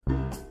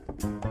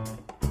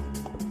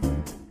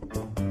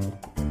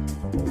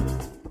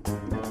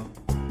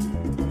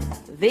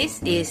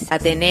This is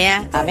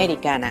Atenea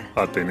Americana.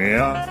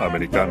 Atenea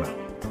Americana.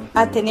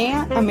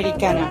 Atenea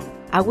Americana.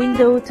 A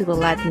window to the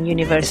Latin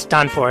universe.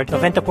 Stanford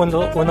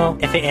 90.1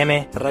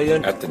 FM. Radio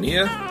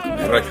Atenea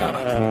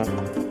Americana.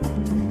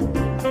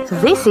 So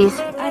this is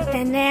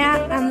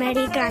Atenea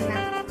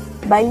Americana.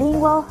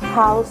 Bilingual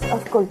house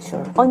of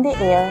culture, on the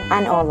air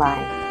and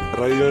online.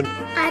 Radio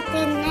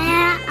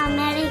Atenea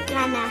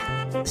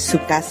Americana. Su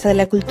casa de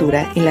la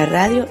cultura en la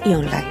radio y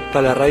online.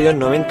 Para la radio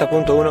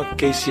 90.1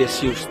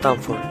 KCSU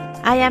Stanford.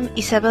 I am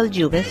Isabel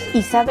Jubes.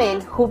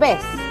 Isabel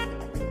Jubes.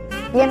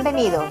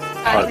 Bienvenidos.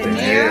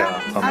 Atenea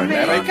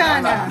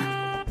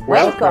Americana.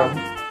 Welcome.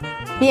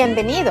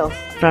 Bienvenidos.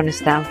 From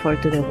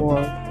Stanford to the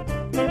world.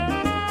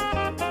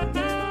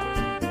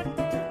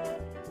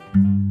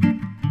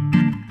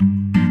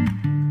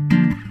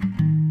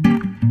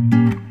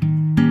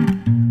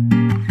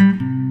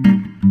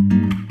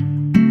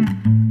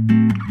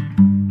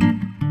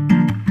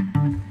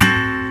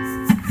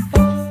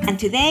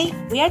 Today,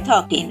 we are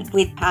talking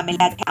with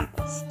Pamela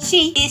Campos.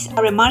 She is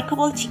a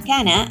remarkable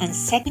Chicana and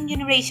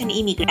second-generation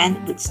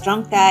immigrant with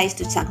strong ties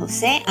to San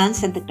Jose and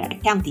Santa Clara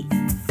County.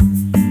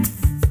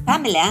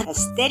 Pamela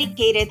has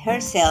dedicated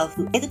herself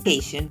to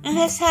education and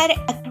has had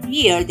a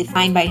career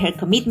defined by her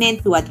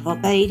commitment to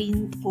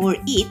advocating for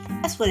it,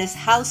 as well as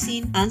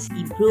housing and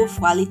improved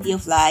quality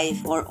of life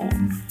for all.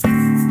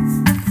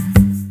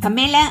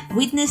 Pamela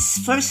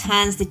witnessed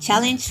firsthand the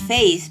challenge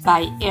faced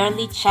by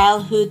early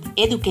childhood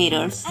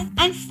educators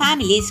and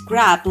families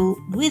grapple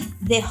with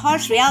the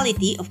harsh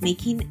reality of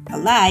making a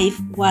life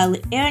while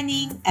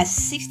earning a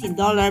 $16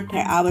 per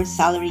hour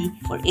salary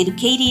for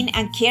educating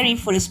and caring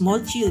for small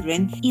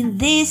children in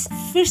this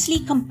fiercely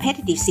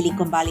competitive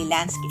Silicon Valley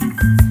landscape.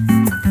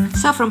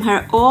 So from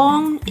her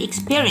own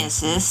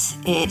experiences,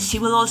 she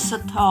will also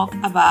talk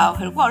about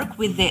her work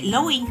with the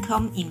Low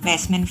Income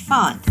Investment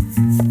Fund.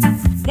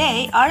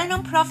 They are a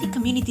non-profit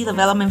community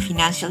development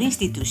financial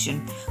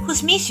institution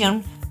whose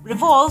mission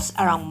revolves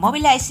around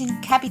mobilizing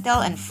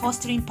capital and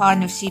fostering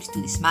partnerships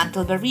to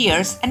dismantle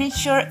barriers and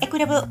ensure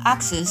equitable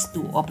access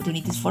to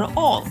opportunities for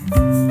all.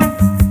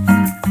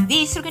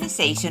 This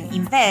organization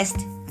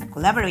invests and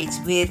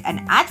collaborates with and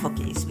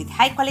advocates with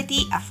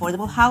high-quality,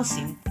 affordable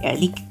housing,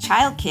 early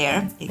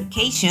childcare,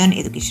 education,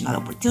 educational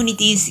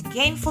opportunities,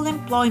 gainful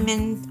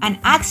employment, and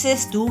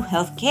access to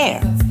health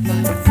care.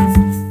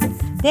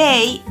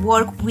 They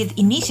work with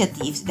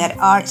initiatives that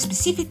are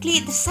specifically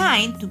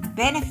designed to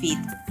benefit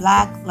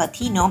Black,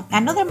 Latino,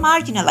 and other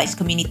marginalized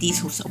communities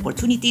whose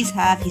opportunities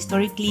have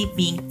historically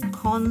been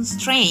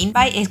constrained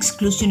by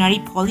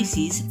exclusionary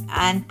policies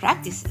and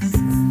practices.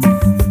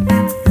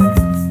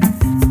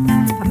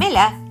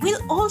 Pamela will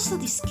also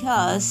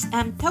discuss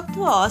and talk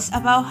to us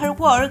about her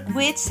work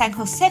with San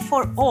Jose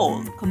for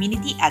All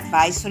Community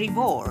Advisory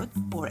Board,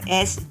 or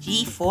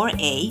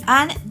SG4A,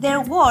 and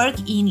their work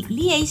in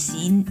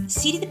liaising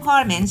city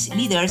departments,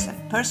 leaders,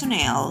 and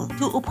personnel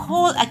to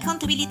uphold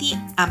accountability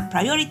and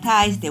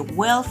prioritize the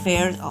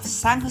welfare of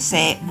San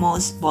Jose's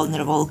most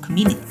vulnerable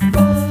community.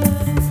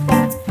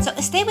 So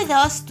stay with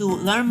us to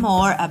learn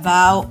more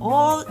about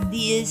all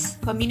these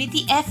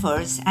community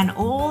efforts and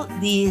all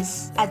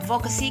these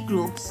advocacy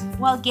groups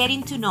while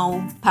getting to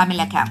know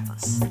Pamela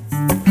Campos.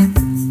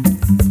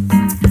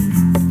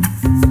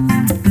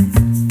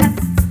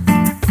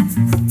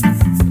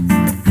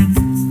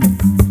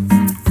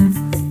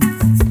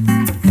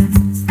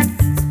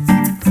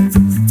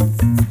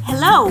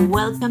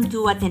 Welcome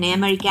to Atenea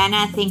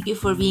Americana. Thank you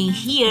for being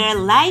here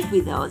live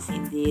with us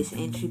in this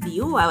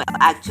interview.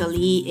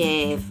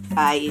 Actually,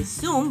 by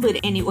Zoom, but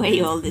anyway,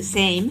 all the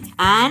same.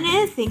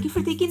 And thank you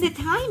for taking the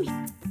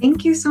time.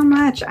 Thank you so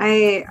much.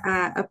 I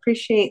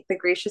appreciate the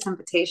gracious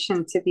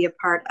invitation to be a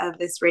part of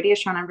this radio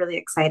show. And I'm really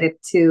excited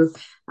to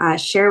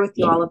share with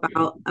you all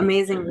about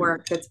amazing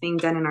work that's being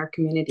done in our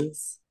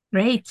communities.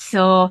 Great.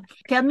 So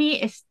tell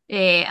me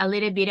a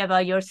little bit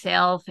about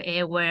yourself.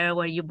 Where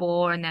were you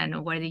born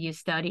and where did you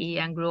study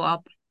and grew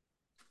up?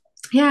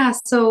 Yeah,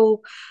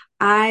 so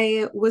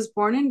I was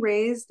born and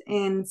raised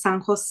in San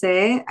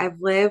Jose.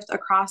 I've lived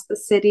across the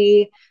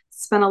city,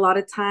 spent a lot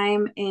of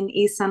time in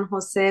East San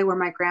Jose where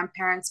my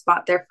grandparents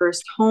bought their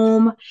first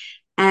home.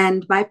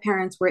 And my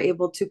parents were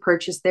able to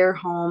purchase their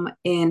home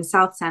in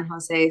South San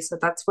Jose. So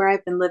that's where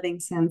I've been living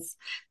since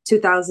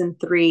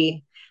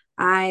 2003.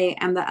 I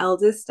am the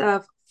eldest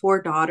of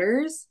 4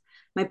 daughters.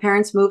 My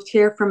parents moved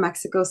here from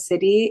Mexico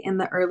City in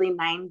the early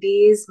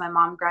 90s. My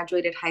mom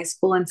graduated high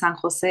school in San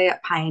Jose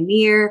at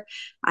Pioneer.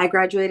 I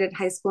graduated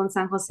high school in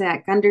San Jose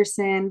at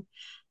Gunderson.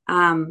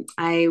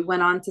 I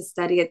went on to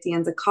study at De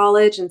Anza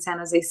College in San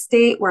Jose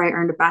State, where I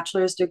earned a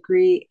bachelor's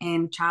degree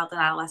in child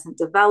and adolescent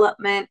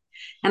development.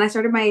 And I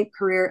started my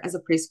career as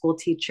a preschool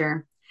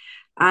teacher.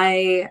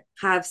 I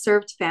have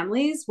served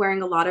families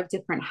wearing a lot of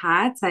different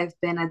hats. I've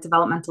been a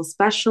developmental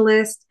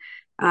specialist,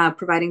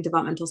 providing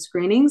developmental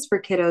screenings for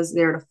kiddos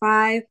 0 to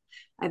 5.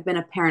 I've been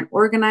a parent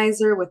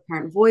organizer with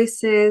Parent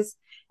Voices.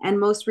 And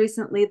most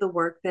recently, the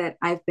work that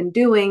I've been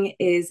doing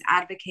is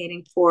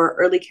advocating for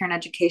early care and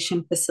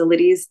education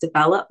facilities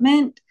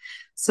development.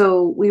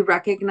 So we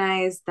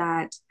recognize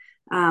that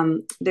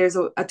There's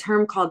a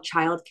term called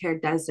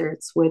childcare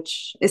deserts,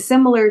 which is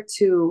similar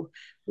to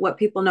what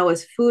people know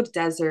as food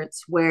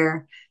deserts,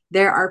 where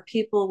there are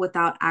people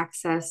without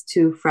access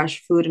to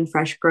fresh food and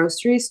fresh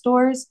grocery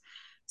stores.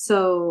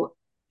 So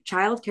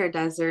childcare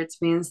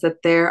deserts means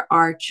that there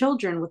are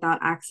children without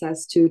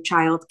access to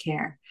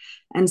childcare.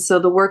 And so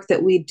the work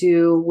that we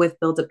do with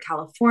Build Up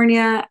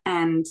California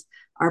and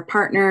our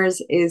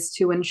partners is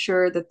to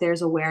ensure that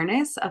there's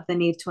awareness of the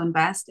need to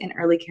invest in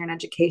early care and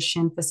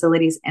education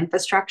facilities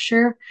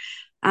infrastructure,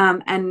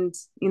 and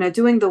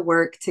doing the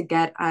work to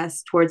get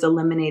us towards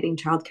eliminating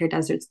childcare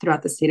deserts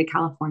throughout the state of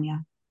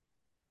California.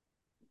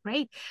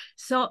 Great.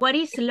 So what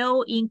is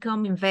low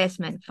income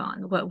investment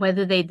fund? What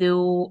do they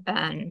do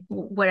and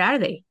where are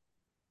they?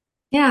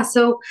 Yeah,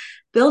 so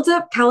Build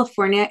Up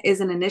California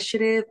is an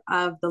initiative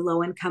of the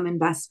Low Income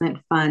Investment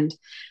Fund.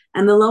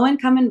 And the Low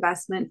Income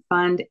Investment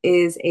Fund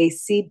is a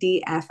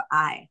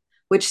CDFI,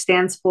 which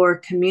stands for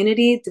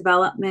Community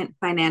Development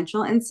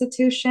Financial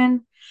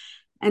Institution.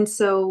 And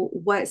so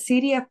what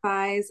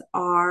CDFIs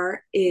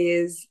are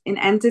is an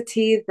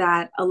entity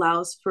that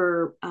allows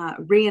for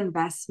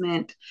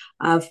reinvestment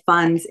of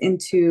funds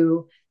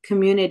into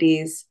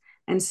communities.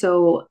 And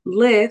so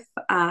LIIF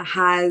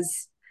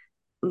has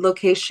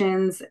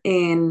locations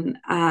in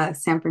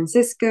San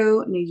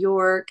Francisco, New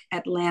York,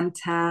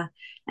 Atlanta,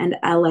 and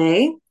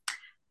LA.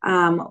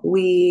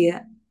 We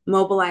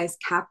mobilize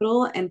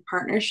capital and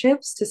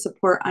partnerships to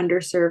support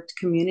underserved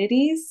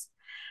communities.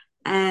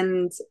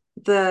 And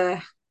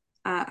the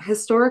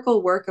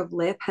historical work of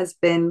LIIF has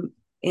been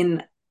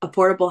in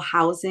affordable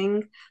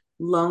housing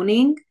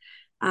loaning.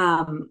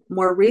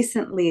 More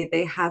recently,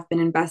 they have been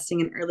investing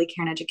in early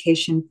care and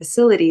education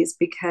facilities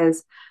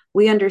because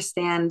we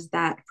understand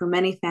that for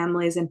many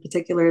families, and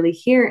particularly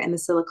here in the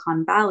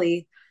Silicon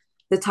Valley,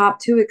 the top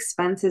two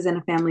expenses in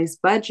a family's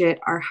budget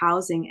are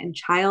housing and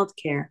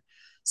childcare.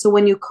 So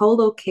when you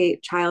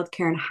co-locate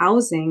childcare and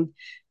housing,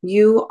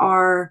 you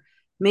are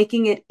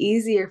making it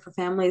easier for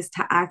families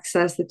to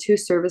access the two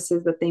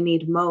services that they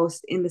need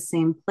most in the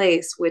same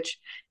place, which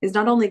is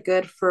not only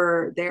good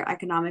for their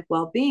economic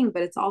well-being,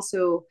 but it's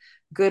also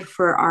good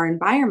for our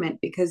environment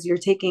because you're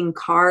taking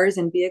cars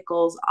and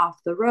vehicles off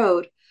the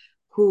road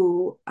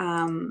who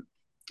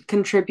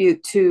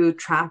contribute to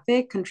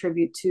traffic,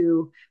 contribute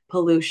to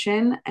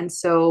pollution. And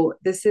so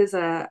this is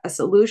a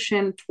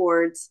solution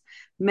towards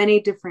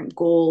many different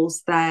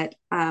goals that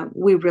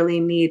we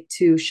really need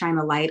to shine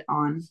a light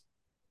on.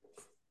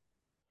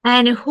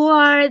 And who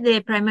are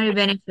the primary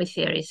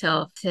beneficiaries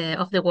of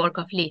the work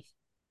of LIIF?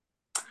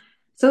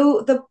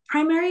 So the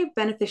primary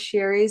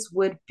beneficiaries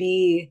would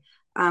be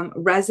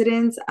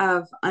residents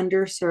of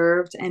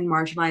underserved and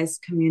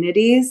marginalized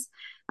communities,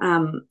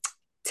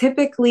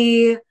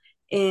 typically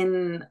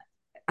in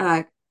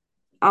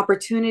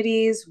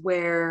opportunities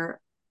where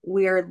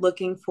we are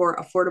looking for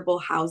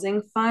affordable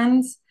housing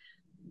funds.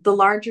 The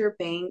larger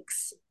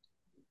banks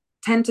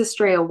tend to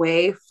stray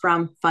away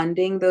from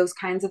funding those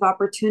kinds of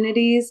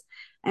opportunities.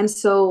 And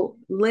so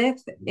LIIF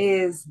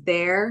is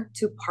there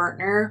to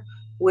partner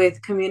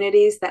with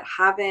communities that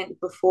haven't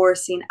before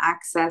seen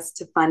access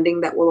to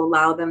funding that will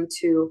allow them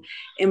to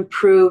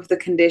improve the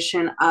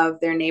condition of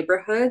their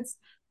neighborhoods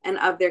and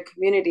of their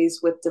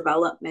communities with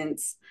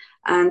developments.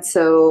 And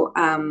so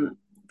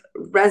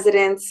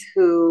residents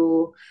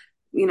who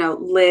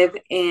live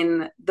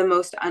in the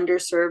most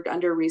underserved,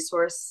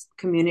 under-resourced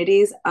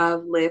communities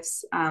of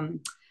LIIF's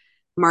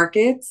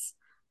markets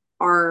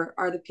are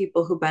the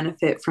people who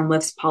benefit from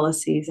LIIF's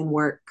policies and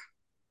work.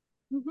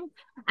 Mm-hmm.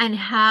 And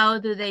how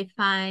do they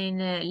find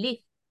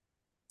LIIF?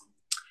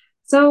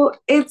 So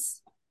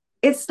it's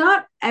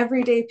not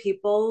everyday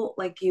people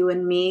like you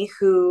and me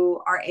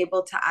who are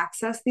able to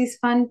access these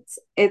funds.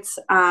 It's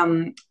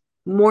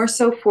more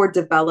so for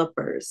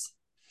developers.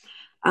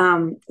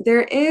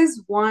 There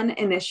is one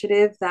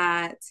initiative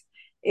that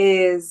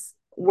is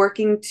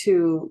working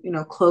to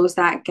close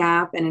that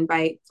gap and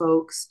invite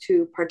folks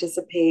to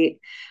participate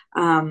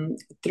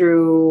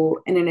through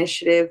an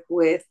initiative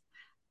with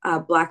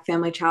Black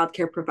family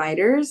childcare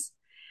providers.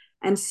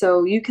 And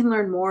so you can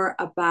learn more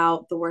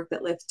about the work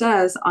that LIIF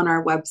does on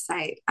our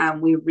website.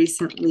 We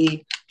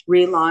recently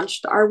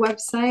relaunched our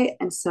website,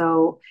 and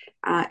so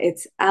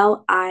it's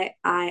LIIFUND.org.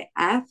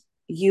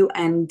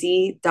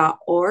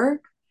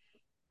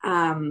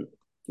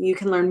 You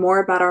can learn more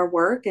about our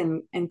work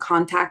and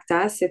contact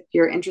us if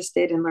you're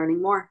interested in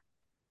learning more.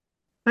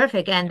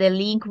 Perfect. And the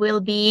link will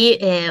be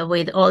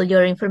with all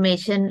your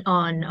information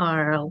on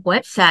our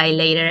website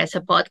later as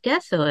a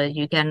podcast. So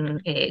you can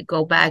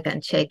go back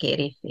and check it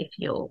if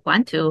you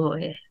want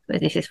to. But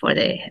this is for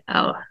the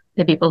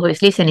people who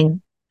is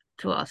listening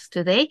to us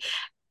today.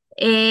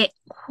 How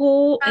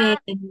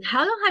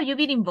long have you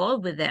been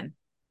involved with them?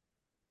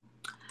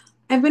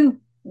 I've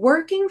been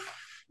working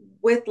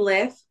with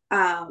LIIF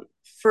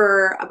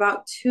for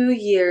about 2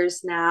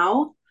 years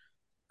now.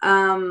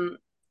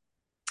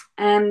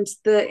 And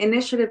the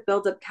initiative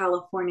Build Up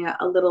California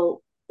a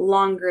little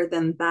longer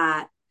than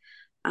that.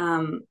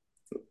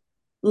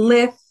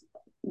 LIIF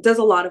does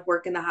a lot of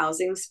work in the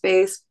housing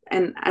space.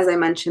 And as I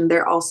mentioned,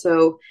 they're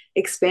also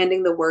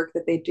expanding the work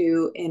that they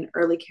do in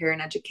early care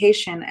and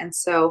education. And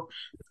so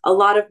a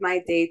lot of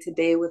my day to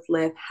day with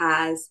LIIF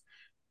has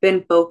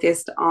been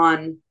focused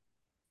on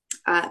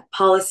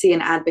policy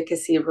and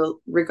advocacy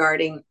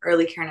regarding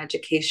early care and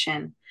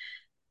education.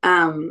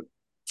 And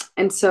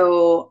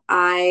so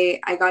I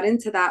got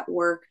into that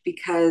work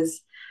because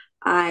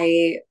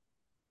I,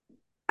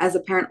 as a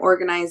parent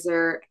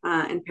organizer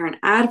and parent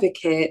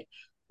advocate,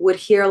 would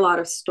hear a lot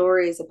of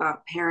stories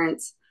about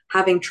parents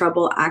having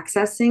trouble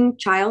accessing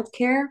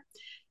childcare,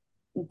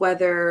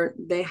 whether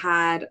they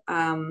had,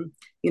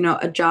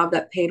 a job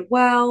that paid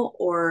well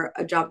or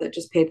a job that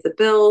just paid the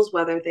bills,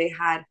 whether they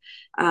had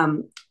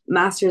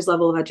master's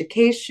level of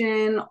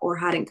education or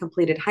hadn't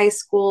completed high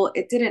school.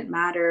 It didn't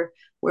matter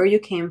where you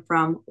came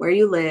from, where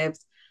you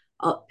lived.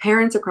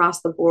 Parents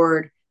across the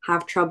board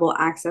have trouble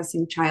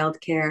accessing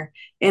childcare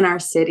in our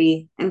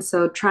city. And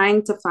so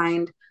trying to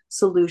find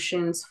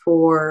solutions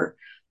for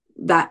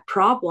that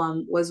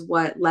problem was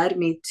what led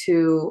me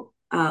to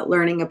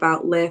learning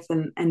about LIIF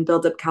and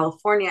Build Up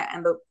California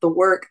and the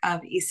work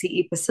of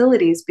ECE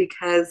facilities,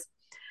 because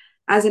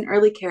as an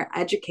early care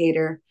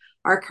educator,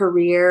 our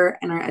career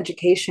and our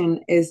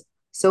education is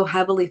so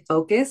heavily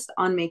focused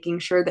on making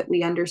sure that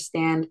we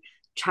understand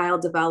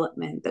child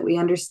development, that we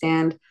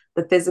understand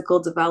the physical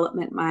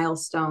development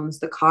milestones,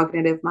 the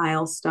cognitive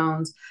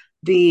milestones,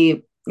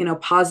 the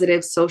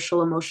positive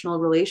social emotional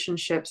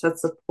relationships that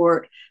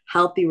support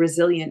healthy,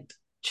 resilient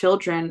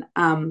children,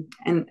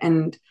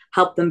 and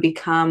help them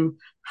become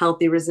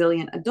healthy,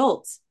 resilient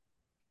adults.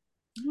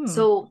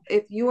 So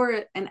if you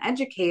are an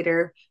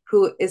educator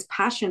who is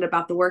passionate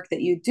about the work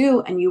that you do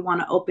and you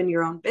want to open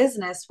your own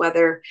business,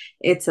 whether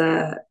it's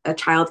a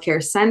child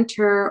care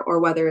center or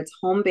whether it's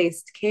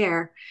home-based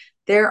care,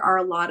 there are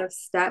a lot of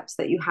steps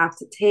that you have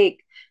to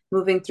take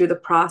moving through the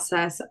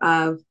process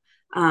of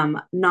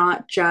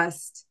not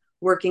just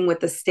working with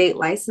the state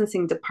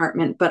licensing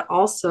department, but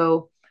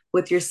also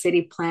with your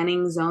city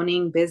planning,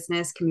 zoning,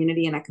 business,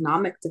 community, and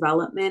economic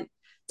development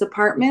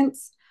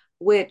departments,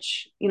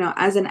 which,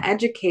 as an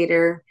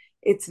educator,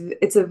 it's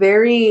a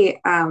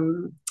very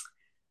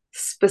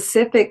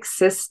specific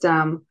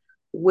system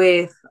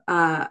with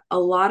a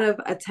lot of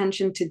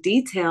attention to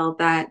detail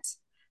that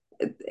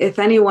if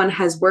anyone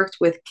has worked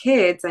with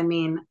kids, I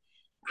mean,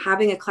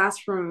 having a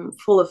classroom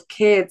full of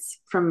kids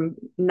from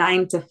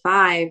 9 to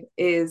 5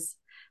 is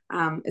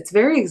it's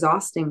very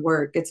exhausting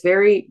work. It's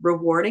very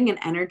rewarding and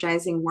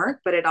energizing work,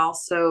 but it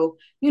also,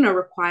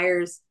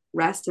 requires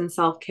rest and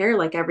self-care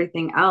like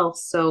everything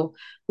else. So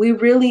we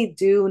really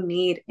do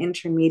need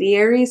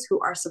intermediaries who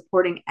are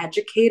supporting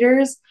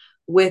educators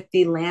with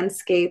the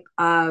landscape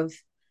of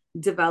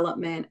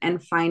development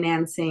and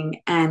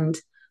financing and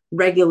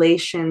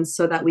regulations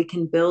so that we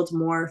can build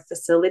more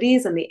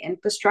facilities and the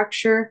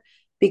infrastructure.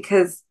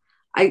 Because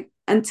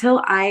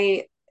until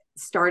I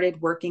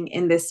started working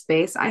in this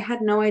space, I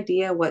had no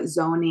idea what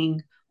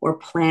zoning or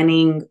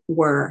planning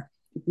were,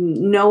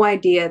 no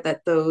idea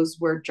that those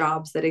were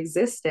jobs that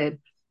existed.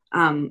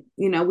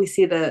 We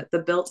see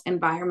the built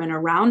environment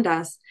around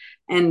us,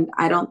 and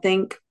I don't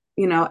think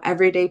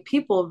everyday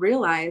people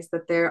realize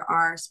that there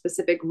are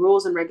specific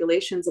rules and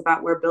regulations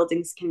about where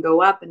buildings can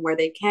go up and where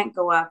they can't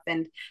go up,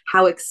 and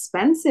how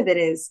expensive it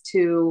is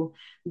to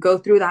go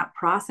through that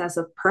process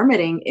of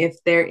permitting if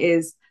there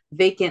is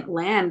vacant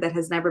land that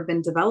has never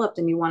been developed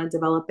and you want to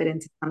develop it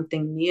into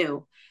something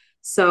new.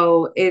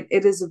 So it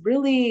is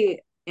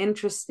really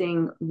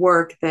interesting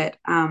work that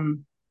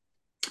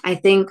I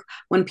think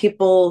when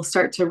people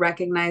start to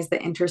recognize the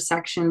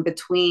intersection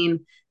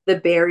between the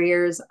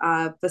barriers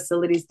of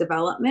facilities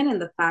development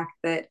and the fact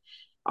that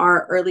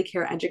our early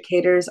care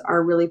educators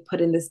are really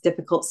put in this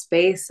difficult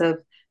space of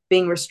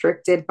being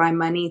restricted by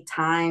money,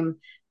 time,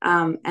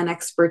 and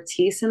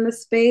expertise in the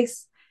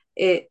space,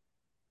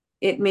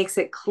 it makes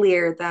it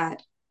clear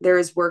that there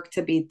is work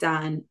to be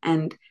done,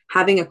 and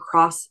having a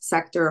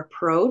cross-sector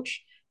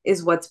approach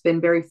is what's been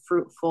very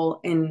fruitful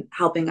in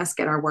helping us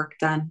get our work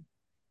done.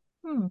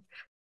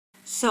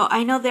 So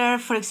I know there are,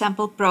 for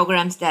example,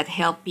 programs that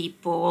help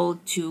people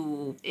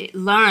to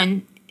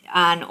learn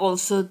and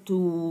also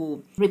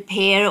to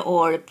repair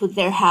or put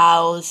their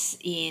house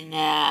in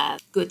a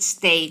good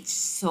state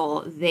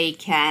so they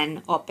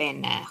can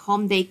open a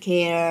home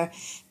daycare,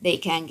 they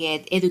can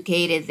get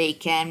educated, they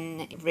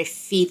can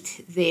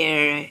refit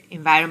their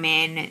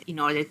environment in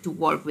order to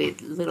work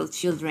with little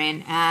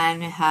children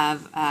and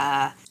have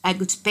a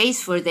good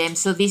space for them.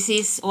 So this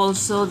is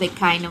also the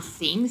kind of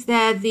things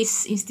that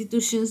these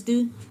institutions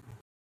do?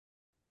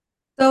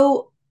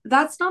 So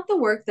that's not the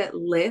work that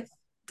LIIF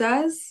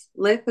does.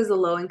 LIIF is a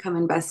low-income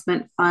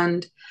investment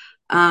fund.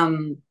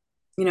 Being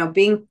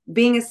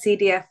a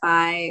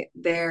CDFI,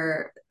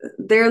 they're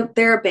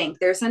a bank.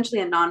 They're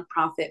essentially a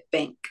nonprofit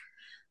bank.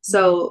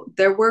 So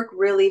their work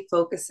really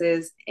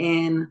focuses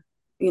in,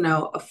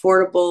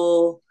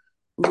 affordable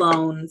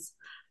loans.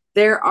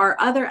 There are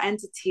other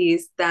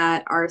entities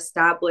that are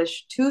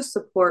established to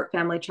support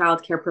family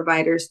child care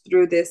providers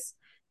through this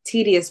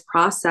tedious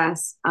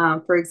process.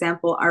 For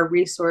example, our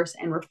resource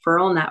and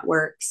referral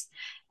networks.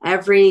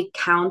 Every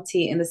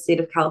county in the state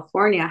of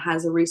California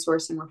has a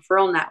resource and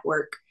referral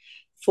network.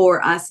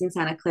 For us in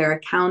Santa Clara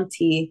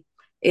County,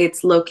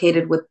 it's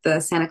located with the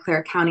Santa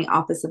Clara County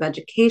Office of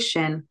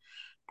Education.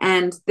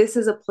 And this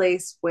is a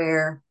place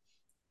where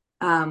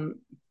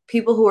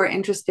people who are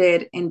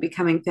interested in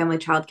becoming family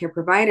child care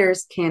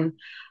providers can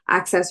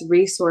access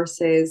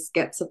resources,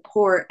 get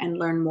support, and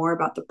learn more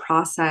about the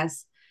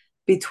process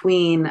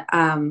between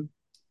the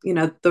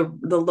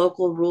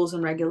local rules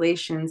and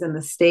regulations and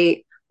the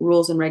state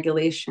rules and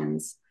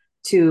regulations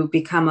to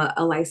become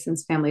a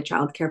licensed family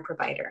child care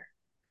provider.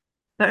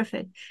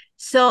 Perfect.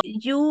 So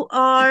you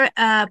are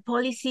a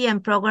policy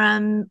and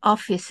program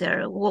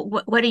officer.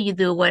 What do you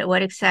do?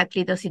 What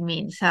exactly does it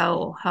mean?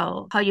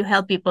 How you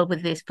help people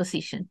with this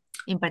position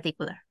in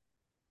particular?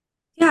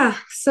 Yeah,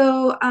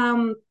 so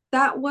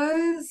that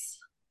was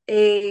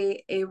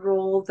a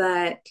role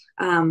that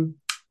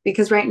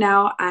because right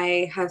now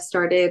I have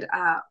started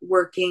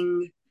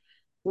working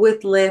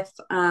with LIIF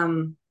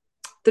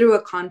through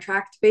a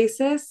contract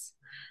basis.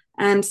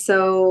 And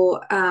so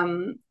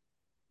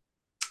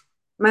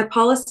my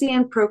policy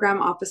and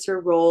program officer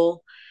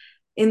role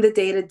in the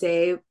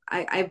day-to-day,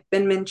 I've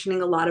been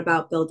mentioning a lot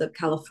about Build Up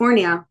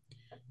California.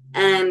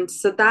 And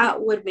so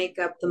that would make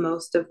up the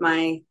most of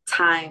my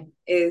time,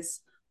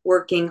 is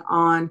working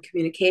on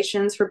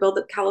communications for Build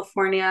Up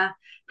California,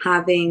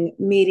 having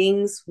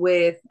meetings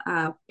with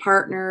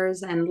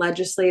partners and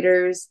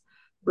legislators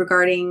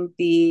regarding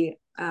the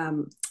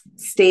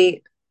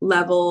state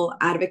level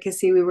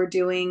advocacy we were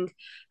doing,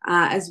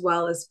 as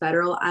well as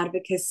federal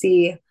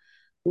advocacy.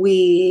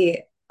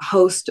 We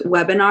host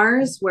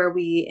webinars where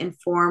we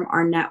inform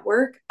our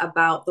network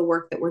about the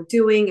work that we're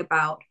doing,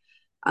 about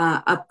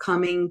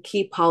upcoming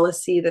key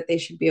policy that they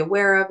should be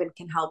aware of and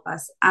can help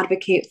us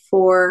advocate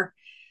for.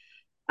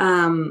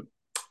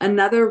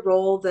 Another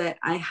role that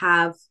I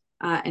have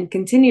and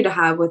continue to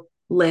have with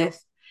LIIF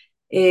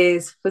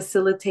is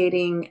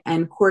facilitating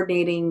and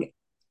coordinating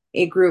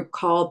a group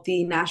called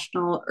the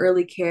National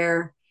Early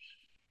Care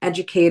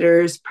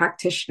Educators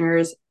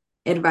Practitioners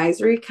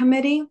Advisory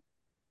Committee,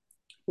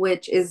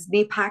 which is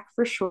NEPAC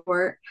for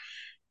short,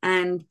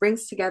 and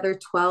brings together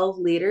 12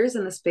 leaders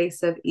in the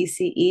space of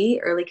ECE,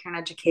 early care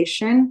and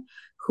education,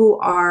 who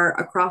are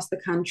across the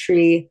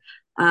country,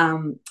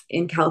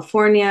 in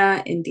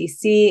California, in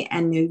DC,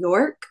 and New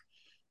York,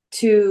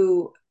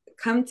 to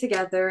come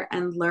together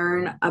and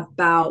learn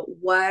about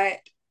what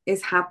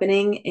is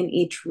happening in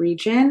each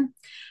region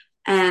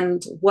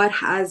and what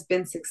has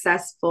been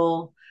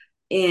successful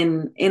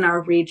in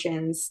our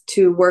regions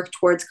to work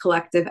towards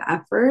collective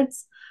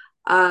efforts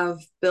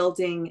of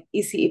building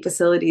ECE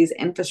facilities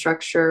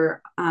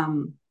infrastructure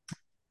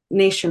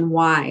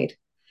nationwide.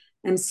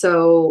 And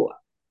so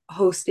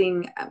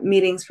hosting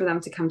meetings for them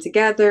to come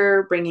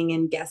together, bringing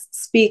in guest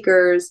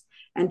speakers,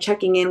 and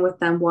checking in with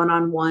them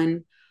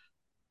one-on-one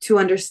to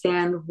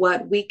understand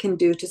what we can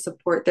do to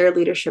support their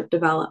leadership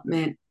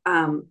development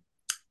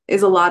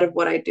is a lot of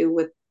what I do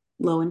with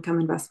Low Income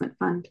Investment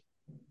Fund.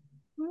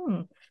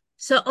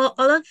 So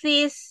all of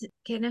this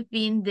kind of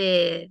been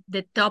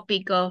the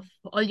topic of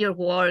all your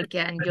work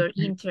and your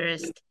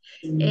interest.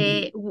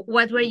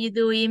 What were you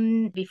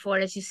doing before?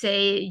 As you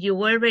say, you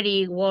were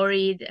very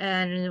worried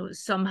and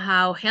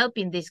somehow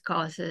helping these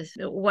causes.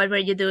 What were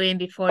you doing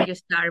before you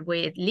start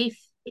with LIIF?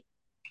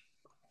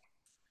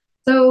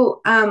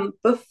 So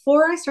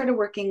before I started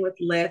working with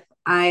LIIF,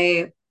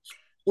 I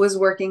was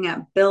working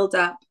at Build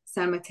Up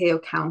San Mateo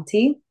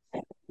County,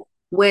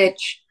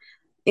 which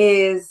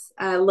is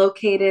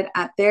located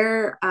at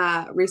their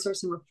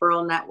resource and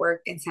referral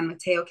network in San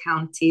Mateo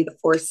County, the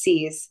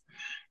 4Cs.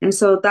 And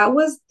so that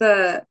was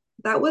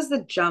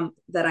the jump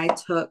that I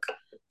took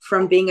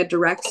from being a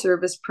direct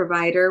service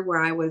provider, where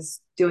I was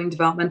doing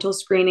developmental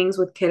screenings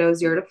with kiddos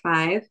 0 to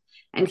 5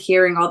 and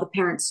hearing all the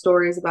parents'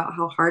 stories about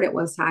how hard it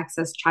was to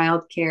access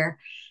childcare,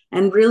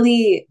 and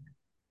really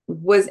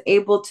was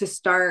able to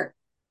start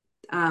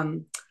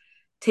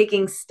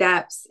taking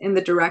steps in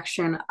the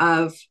direction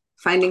of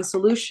finding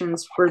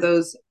solutions for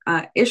those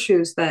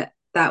issues that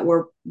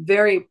were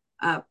very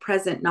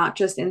present, not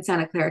just in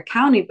Santa Clara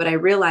County, but I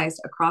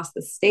realized across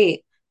the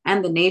state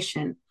and the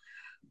nation.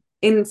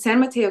 In San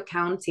Mateo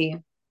County,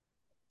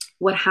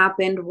 what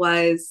happened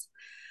was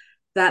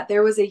that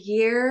there was a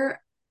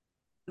year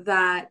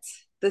that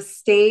the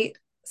state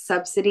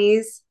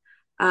subsidies,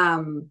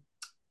 the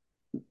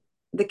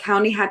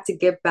county had to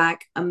give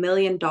back $1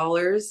 million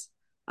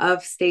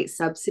of state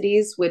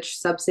subsidies, which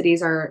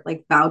subsidies are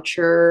like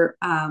voucher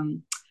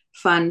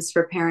funds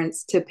for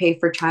parents to pay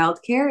for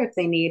childcare if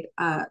they need,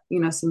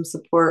 some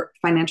support,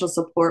 financial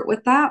support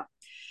with that.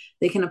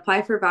 They can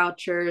apply for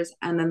vouchers,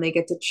 and then they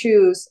get to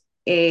choose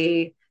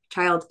a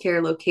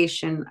childcare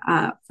location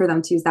for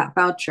them to use that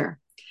voucher.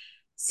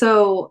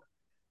 So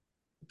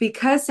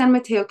because San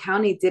Mateo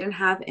County didn't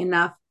have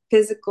enough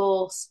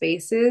physical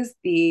spaces,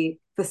 the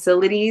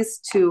facilities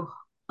to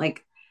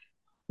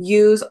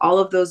use all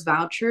of those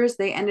vouchers,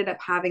 they ended up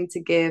having to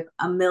give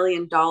 $1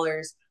 million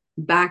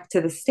back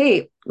to the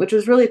state, which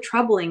was really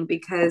troubling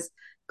because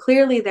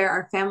clearly there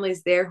are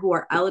families there who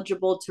are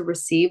eligible to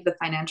receive the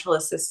financial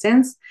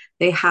assistance.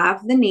 They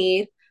have the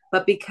need,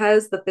 but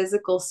because the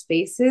physical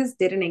spaces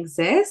didn't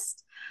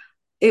exist,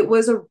 it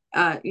was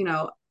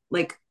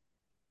like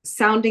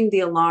sounding the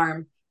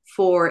alarm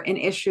for an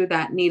issue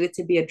that needed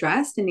to be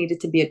addressed and needed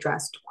to be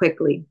addressed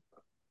quickly.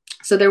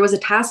 So there was a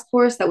task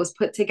force that was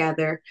put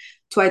together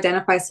to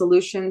identify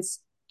solutions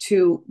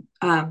to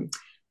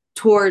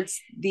towards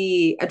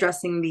the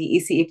addressing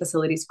the ECE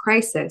facilities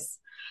crisis.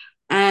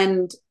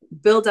 And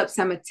Build Up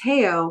San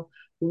Mateo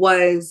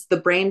was the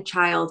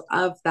brainchild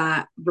of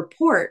that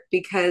report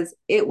because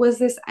it was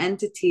this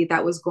entity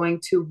that was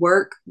going to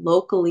work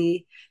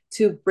locally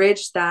to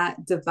bridge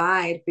that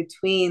divide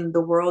between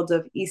the world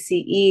of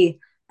ECE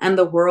and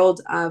the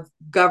world of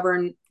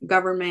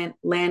government,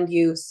 land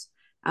use,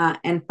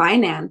 and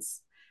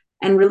finance,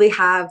 and really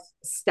have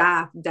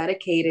staff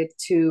dedicated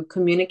to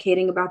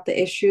communicating about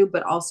the issue,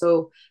 but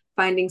also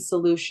finding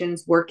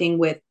solutions, working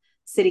with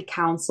city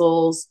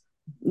councils,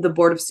 the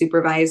board of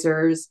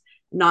supervisors,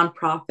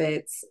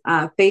 nonprofits,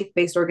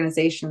 faith-based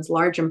organizations,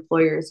 large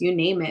employers, you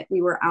name it.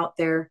 We were out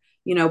there,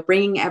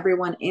 bringing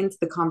everyone into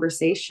the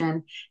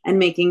conversation and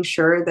making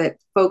sure that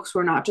folks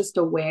were not just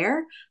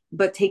aware,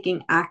 but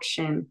taking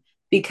action,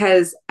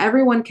 because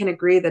everyone can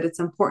agree that it's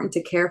important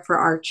to care for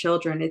our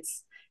children.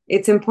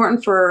 It's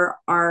important for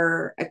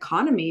our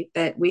economy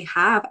that we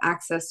have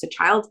access to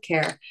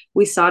childcare.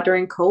 We saw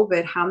during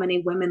COVID how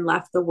many women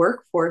left the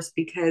workforce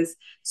because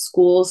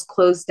schools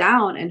closed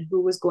down, and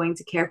who was going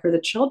to care for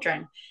the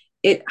children.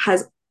 It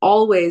has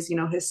always,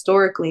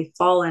 historically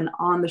fallen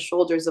on the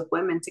shoulders of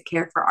women to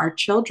care for our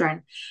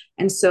children.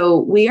 And so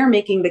we are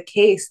making the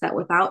case that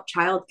without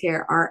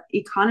childcare, our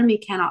economy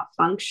cannot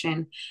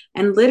function.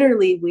 And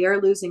literally, we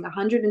are losing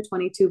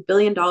 $122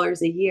 billion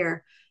a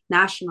year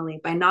nationally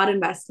by not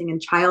investing in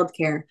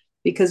childcare,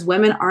 because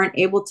women aren't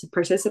able to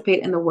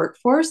participate in the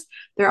workforce.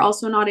 They're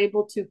also not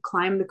able to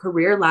climb the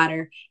career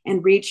ladder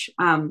and reach,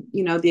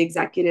 the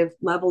executive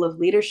level of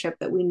leadership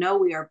that we know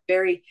we are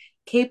very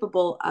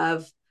capable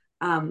of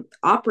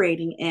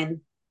operating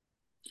in.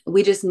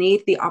 We just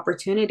need the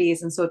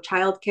opportunities. And so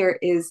childcare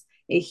is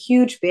a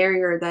huge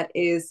barrier that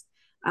is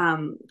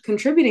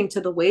contributing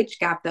to the wage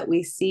gap that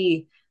we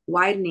see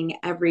widening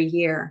every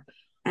year.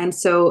 And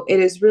so it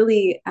is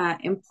really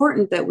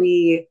important that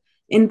we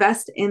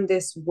invest in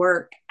this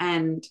work.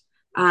 And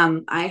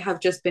I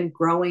have just been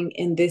growing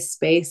in this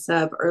space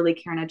of early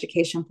care and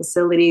education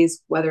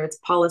facilities, whether it's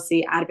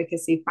policy,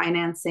 advocacy,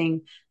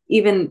 financing,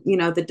 even,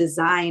 the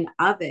design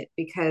of it,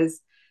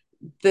 because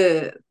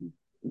the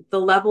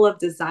level of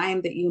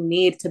design that you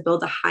need to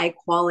build a high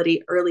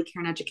quality early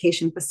care and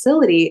education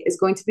facility is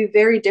going to be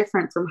very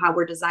different from how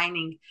we're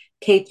designing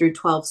K through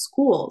 12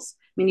 schools.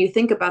 I mean, you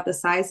think about the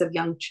size of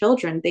young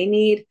children, they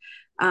need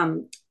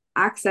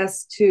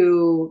access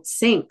to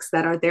sinks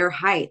that are their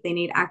height. They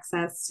need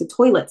access to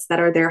toilets that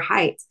are their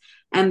height.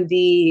 And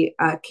the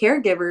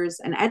caregivers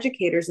and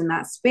educators in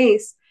that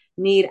space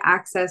need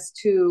access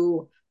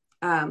to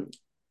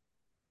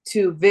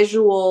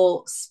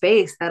visual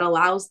space that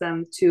allows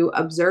them to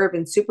observe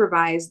and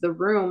supervise the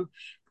room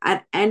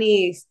at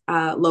any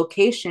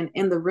location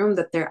in the room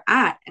that they're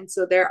at. And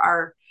so there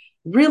are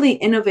really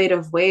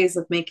innovative ways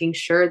of making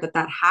sure that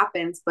that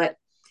happens, but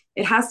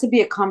it has to be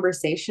a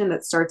conversation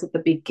that starts at the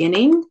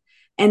beginning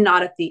and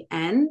not at the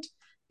end,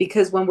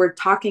 because when we're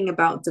talking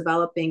about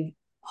developing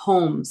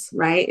homes,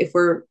 right,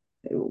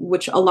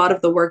 which a lot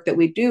of the work that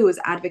we do is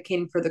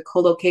advocating for the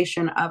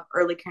co-location of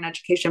early care and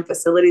education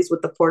facilities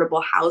with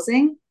affordable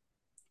housing,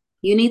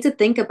 you need to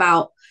think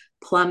about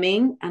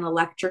plumbing and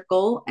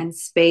electrical and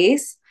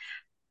space,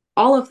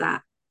 all of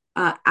that.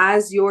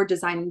 As you're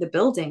designing the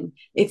building.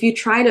 If you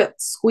try to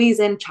squeeze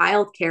in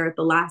childcare at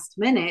the last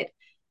minute,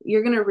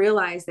 you're going to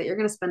realize that you're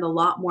going to spend a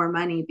lot more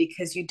money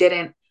because you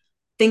didn't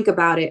think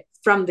about it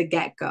from the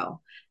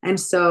get-go. And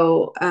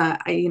so,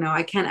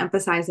 I can't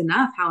emphasize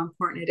enough how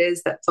important it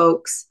is that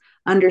folks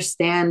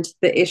understand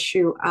the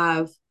issue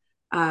of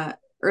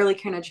early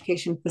care and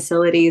education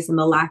facilities and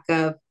the lack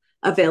of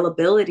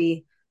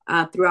availability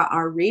throughout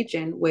our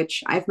region,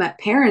 which I've met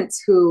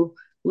parents who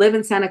live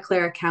in Santa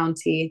Clara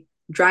County,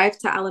 drive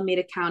to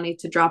Alameda County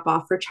to drop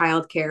off for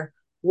childcare,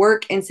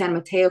 work in San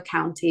Mateo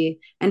County,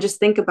 and just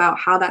think about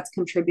how that's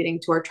contributing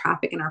to our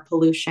traffic and our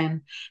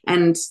pollution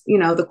and,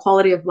 the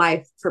quality of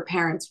life for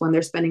parents when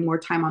they're spending more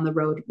time on the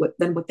road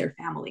than with their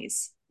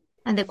families.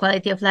 And the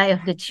quality of life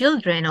of the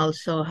children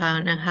also,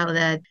 how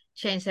that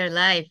changed their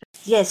life.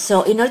 Yes,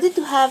 so in order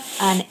to have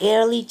an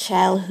early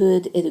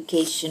childhood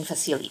education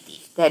facility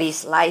that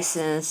is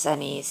licensed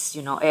and is,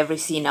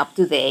 everything up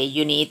to date,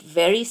 you need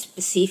very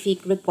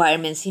specific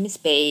requirements in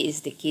space.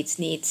 The kids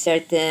need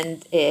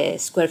certain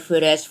square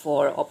footage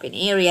for open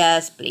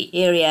areas, play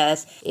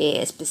areas,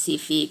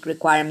 specific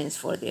requirements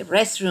for the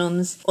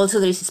restrooms. Also,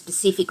 there is a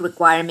specific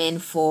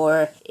requirement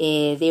for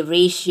the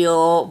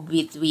ratio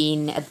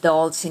between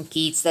adults and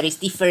kids that is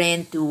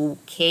different to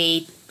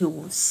K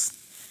to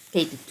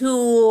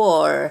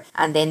 2,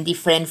 and then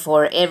different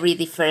for every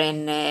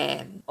different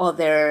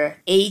other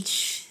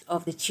age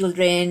of the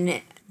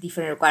children,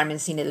 different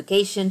requirements in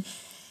education.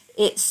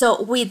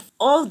 So with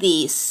all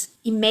this,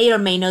 it may or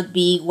may not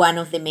be one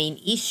of the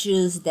main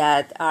issues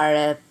that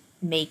are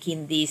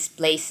making these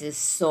places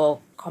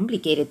so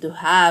complicated to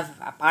have,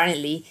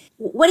 apparently.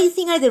 What do you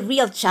think are the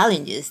real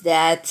challenges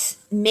that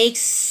makes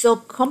so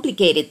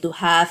complicated to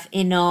have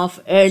enough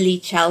early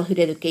childhood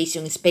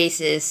education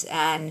spaces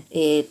and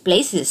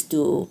places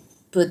to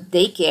put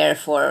daycare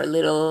for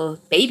little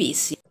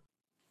babies?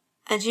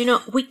 And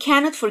we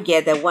cannot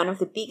forget that one of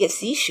the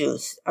biggest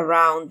issues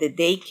around the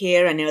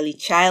daycare and early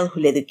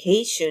childhood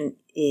education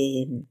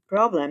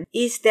problem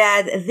is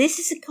that this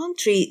is a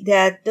country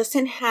that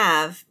doesn't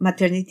have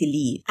maternity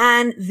leave.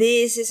 And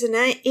this is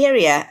an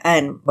area,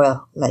 and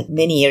well, like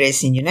many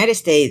areas in the United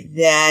States,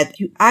 that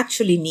you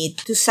actually need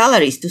two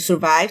salaries to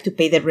survive, to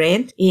pay the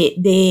rent.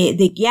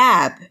 The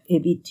gap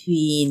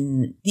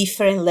between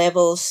different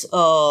levels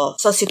of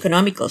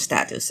socioeconomical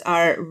status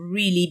are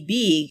really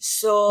big.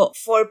 So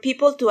for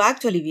people to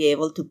actually be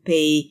able to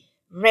pay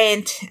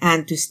rent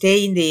and to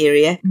stay in the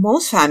area,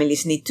 most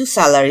families need two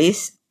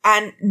salaries,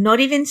 and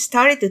not even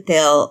started to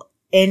tell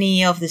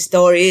any of the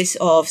stories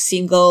of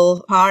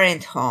single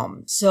parent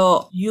home.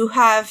 So you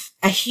have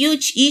a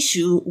huge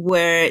issue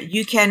where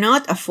you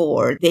cannot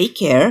afford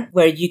daycare,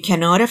 where you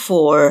cannot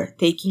afford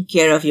taking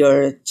care of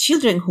your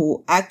children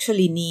who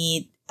actually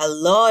need a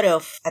lot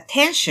of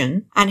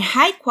attention, and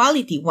high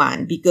quality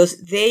one, because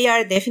they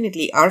are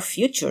definitely our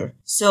future.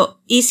 So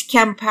it's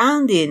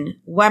compounding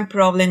one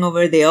problem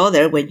over the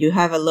other when you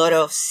have a lot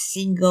of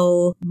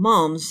single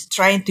moms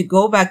trying to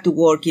go back to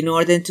work in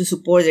order to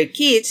support their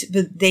kids,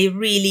 but they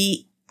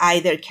really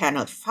either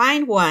cannot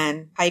find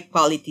one high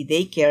quality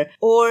daycare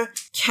or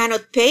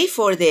cannot pay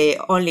for the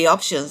only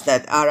options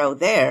that are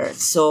out there.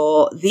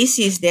 So this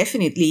is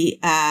definitely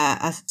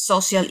a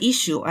social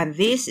issue, and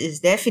this is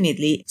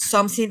definitely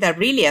something that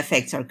really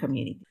affects our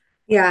community.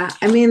 Yeah,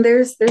 I mean,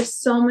 there's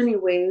so many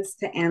ways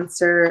to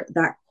answer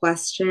that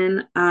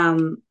question.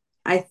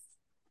 I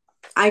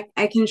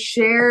can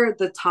share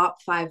the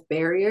top 5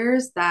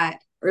 barriers that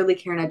early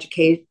care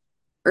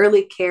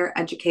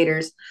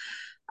educators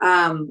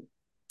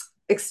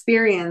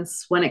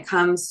experience when it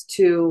comes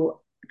to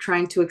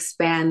trying to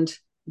expand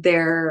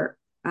their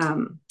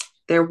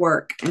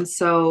work. And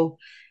so,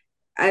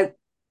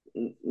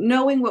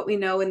 knowing what we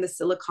know in the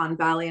Silicon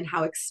Valley and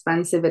how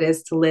expensive it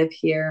is to live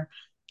here,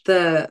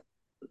 the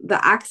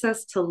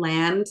access to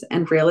land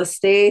and real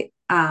estate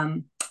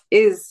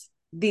is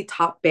the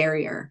top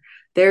barrier.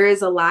 There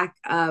is a lack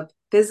of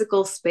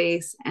physical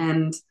space,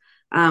 and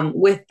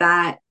with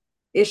that,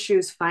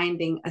 issues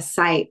finding a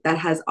site that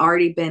has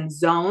already been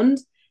zoned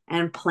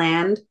and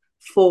planned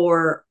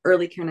for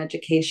early care and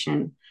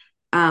education.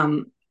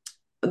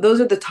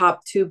 Those are the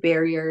top 2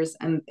 barriers,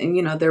 and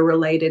they're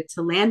related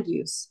to land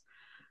use.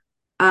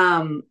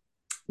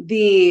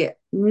 The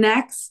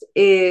next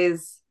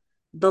is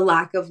the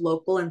lack of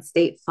local and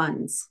state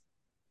funds.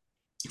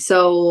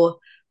 So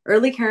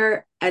early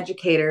care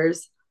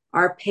educators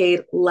are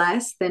paid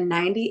less than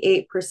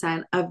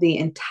 98% of the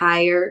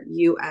entire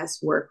U.S.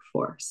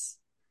 workforce.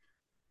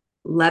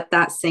 Let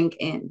that sink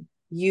in.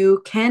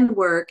 You can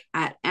work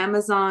at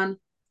Amazon,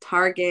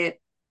 Target,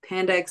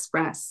 Panda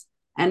Express,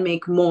 and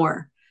make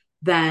more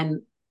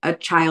than a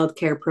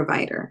childcare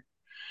provider.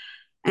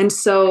 And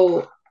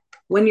so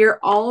when you're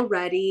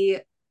already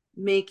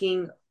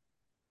making,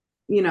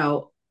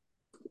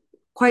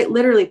 quite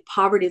literally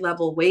poverty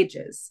level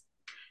wages,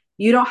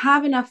 you don't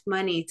have enough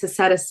money to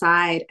set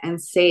aside and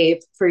save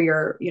for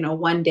your,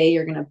 one day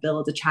you're going to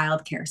build a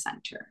childcare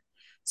center.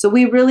 So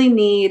we really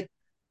need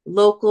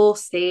local,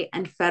 state,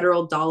 and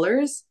federal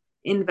dollars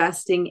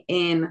investing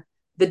in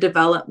the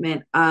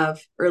development of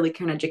early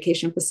care and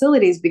education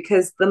facilities,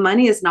 because the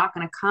money is not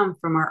going to come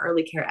from our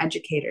early care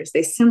educators.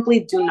 They simply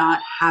do not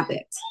have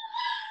it.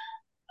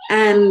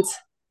 And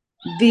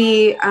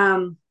the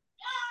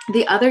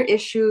other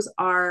issues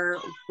are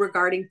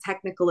regarding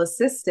technical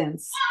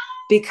assistance,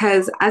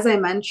 because as I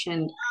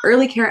mentioned,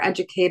 early care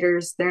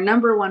educators, their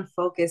number one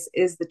focus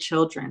is the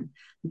children.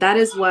 That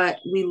is what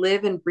we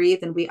live and breathe,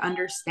 and we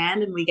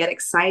understand, and we get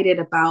excited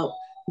about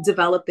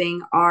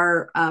developing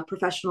our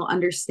professional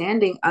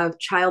understanding of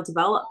child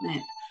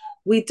development.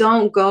 We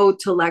don't go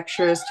to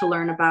lectures to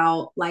learn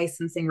about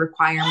licensing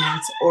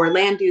requirements or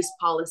land use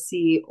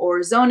policy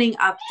or zoning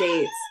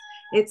updates.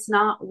 It's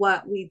not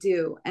what we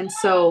do. And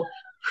so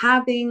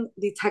having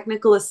the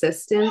technical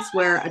assistance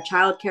where a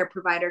childcare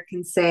provider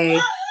can say,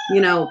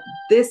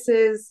 this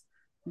is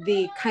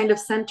the kind of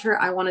center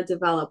I want to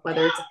develop,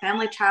 whether it's a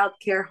family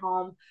childcare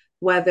home,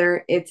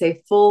 whether it's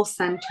a full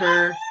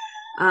center,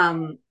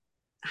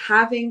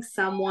 having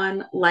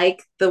someone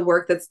like the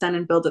work that's done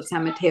in Build Up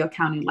San Mateo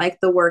County,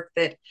 like the work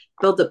that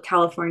Build Up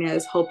California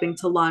is hoping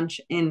to launch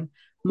in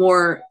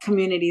more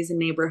communities and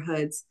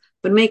neighborhoods,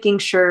 but making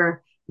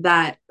sure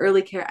that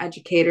early care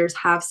educators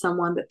have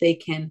someone that they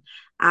can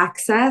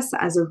access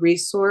as a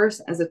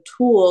resource, as a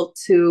tool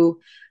to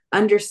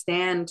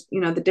understand,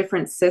 the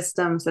different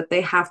systems that they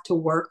have to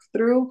work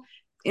through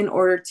in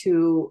order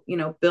to,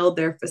 build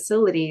their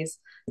facilities.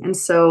 And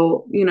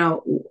so,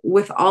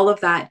 with all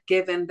of that,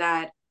 given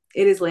that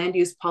it is land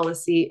use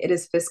policy, it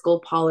is fiscal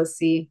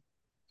policy,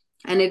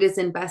 and it is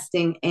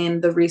investing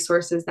in the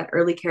resources that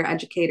early care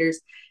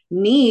educators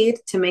need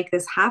to make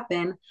this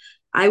happen,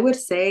 I would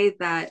say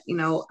that,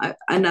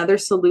 another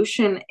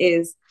solution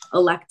is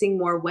electing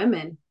more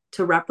women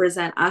to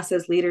represent us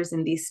as leaders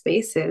in these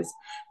spaces,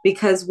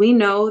 because we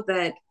know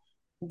that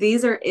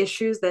these are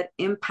issues that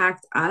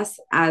impact us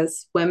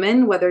as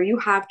women, whether you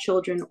have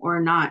children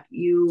or not.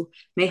 You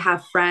may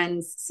have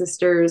friends,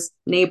 sisters,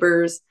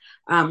 neighbors,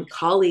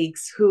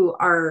 colleagues who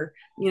are,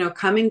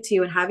 coming to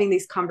you and having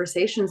these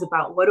conversations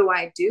about, what do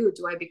I do?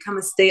 Do I become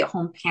a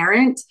stay-at-home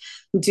parent?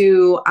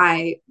 Do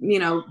I,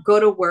 go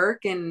to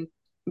work and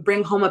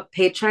bring home a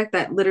paycheck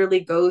that literally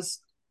goes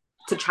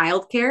to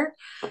childcare?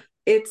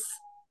 It's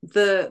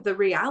the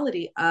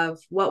reality of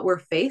what we're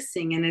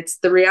facing, and it's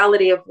the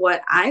reality of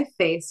what I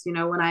face.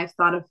 When I've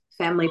thought of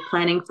family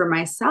planning for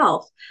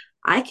myself,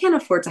 I can't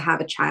afford to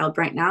have a child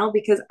right now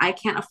because I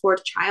can't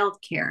afford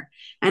childcare,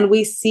 and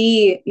we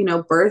see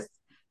birth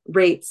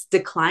rates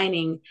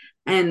declining,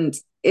 and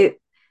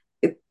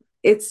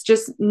it's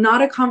just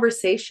not a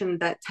conversation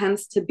that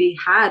tends to be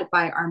had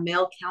by our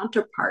male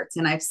counterparts.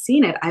 And I've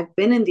seen it. I've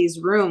been in these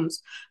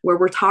rooms where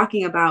we're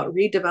talking about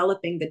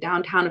redeveloping the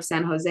downtown of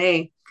San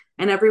Jose,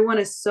 and everyone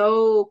is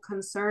so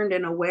concerned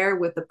and aware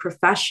with the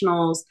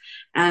professionals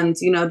and,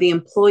 the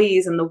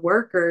employees and the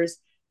workers.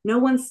 No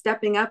one's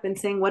stepping up and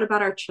saying, what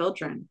about our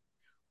children?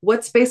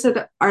 What space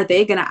are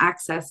they going to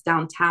access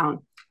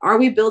downtown? Are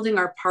we building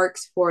our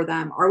parks for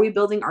them? Are we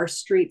building our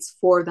streets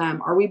for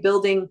them? Are we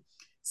building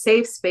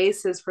safe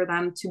spaces for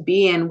them to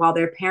be in while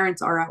their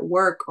parents are at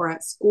work or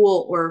at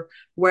school or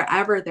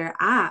wherever they're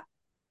at?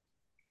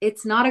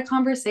 It's not a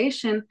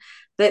conversation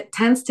that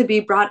tends to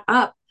be brought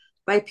up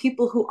by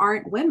people who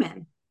aren't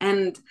women.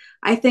 And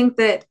I think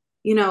that,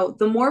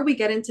 the more we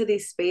get into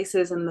these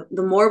spaces and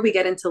the more we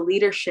get into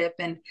leadership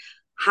and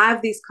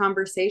have these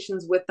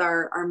conversations with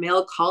our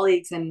male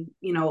colleagues and,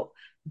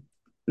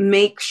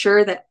 make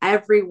sure that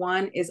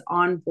everyone is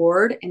on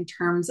board in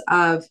terms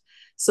of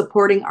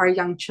supporting our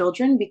young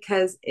children,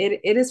 because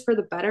it is for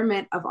the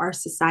betterment of our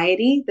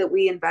society that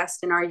we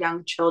invest in our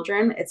young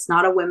children. It's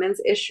not a women's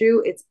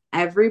issue, it's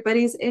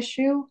everybody's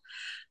issue.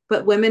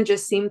 But women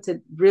just seem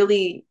to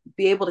really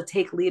be able to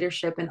take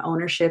leadership and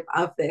ownership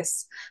of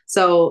this.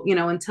 So,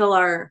 until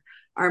our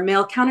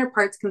male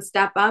counterparts can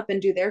step up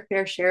and do their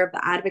fair share of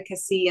the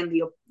advocacy and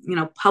the,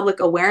 public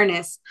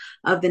awareness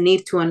of the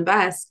need to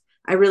invest,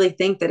 I really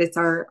think that it's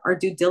our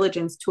due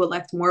diligence to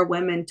elect more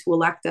women to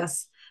elect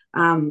us,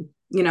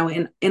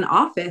 in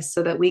office,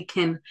 so that we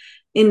can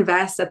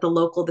invest at the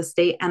local, the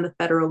state, and the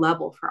federal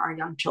level for our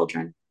young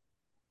children.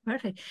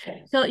 Perfect.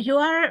 So you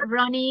are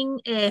running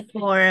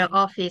for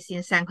office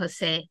in San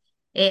Jose.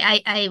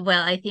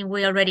 I think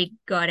we already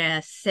got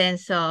a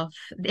sense of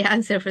the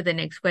answer for the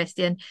next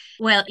question.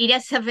 Well, it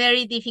is a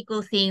very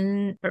difficult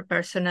thing for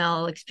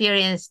personal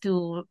experience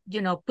to,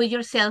 put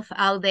yourself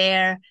out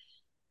there,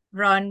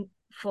 run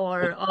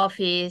for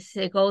office,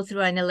 go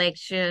through an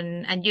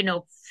election, and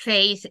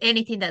face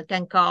anything that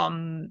can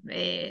come.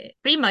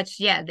 Pretty much,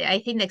 yeah. I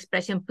think the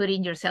expression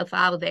 "putting yourself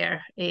out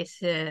there" is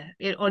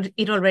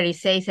it already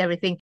says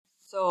everything.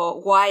 So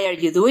why are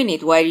you doing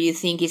it? Why do you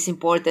think it's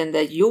important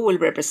that you will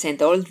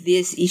represent all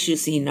these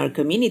issues in our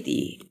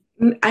community?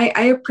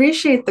 I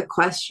appreciate the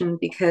question,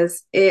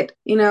 because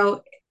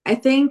I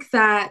think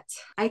that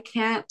I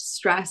can't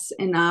stress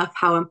enough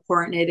how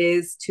important it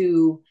is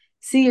to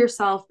see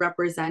yourself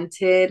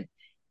represented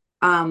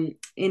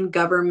in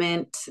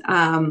government,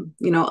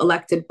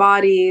 elected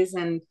bodies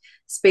and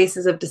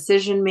spaces of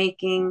decision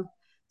making.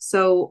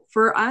 So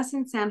for us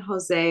in San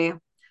Jose,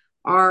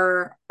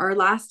 our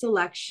last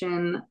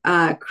election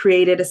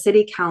created a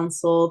city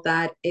council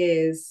that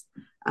is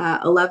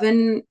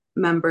 11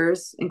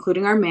 members,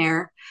 including our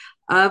mayor,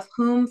 of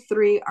whom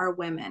 3 are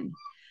women.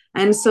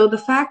 And so the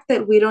fact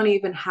that we don't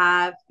even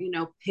have,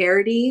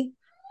 parity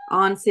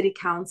on city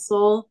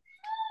council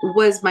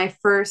was my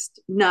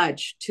first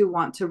nudge to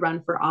want to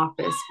run for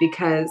office,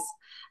 because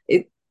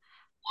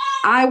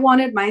I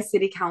wanted my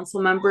city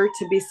council member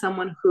to be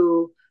someone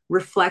who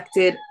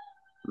reflected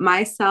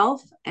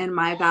myself and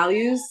my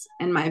values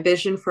and my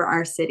vision for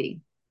our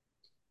city.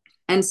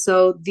 And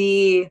so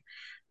the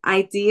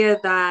idea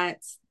that,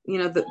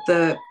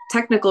 the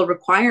technical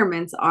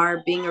requirements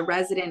are being a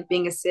resident,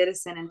 being a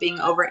citizen, and being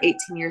over 18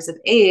 years of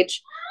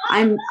age,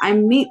 I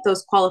meet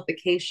those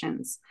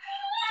qualifications.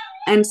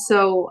 And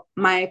so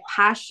my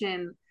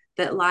passion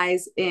that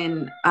lies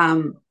in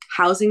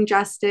housing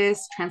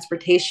justice,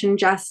 transportation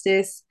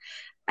justice,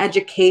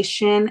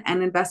 education,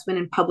 and investment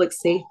in public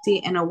safety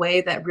in a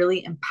way that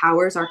really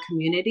empowers our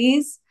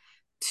communities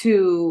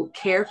to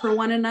care for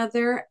one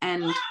another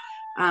and,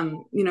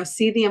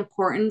 see the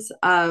importance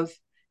of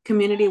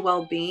community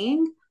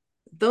well-being.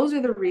 Those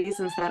are the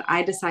reasons that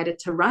I decided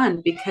to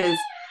run, because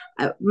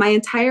my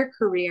entire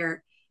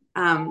career,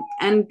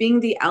 and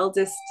being the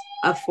eldest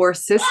of 4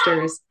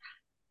 sisters,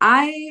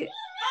 I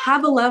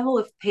have a level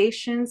of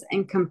patience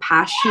and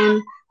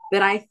compassion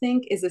that I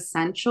think is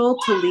essential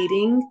to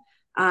leading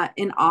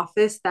an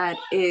office that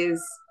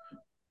is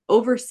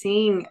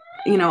overseeing,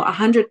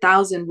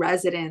 100,000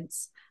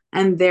 residents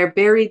and their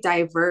very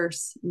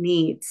diverse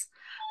needs,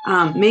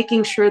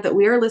 making sure that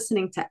we are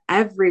listening to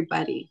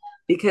everybody,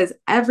 because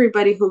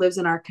everybody who lives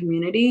in our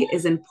community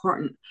is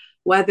important,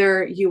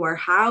 whether you are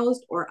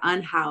housed or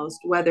unhoused,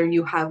 whether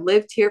you have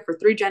lived here for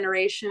 3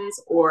 generations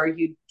or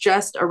you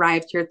just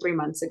arrived here 3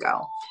 months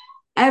ago.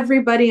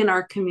 Everybody in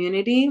our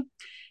community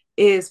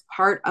is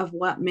part of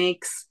what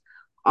makes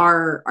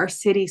our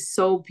city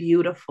so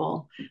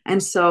beautiful.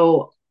 And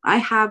so I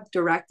have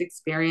direct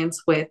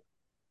experience with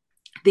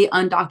the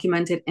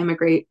undocumented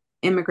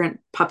immigrant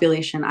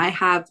population. I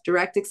have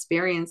direct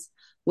experience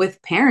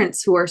with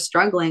parents who are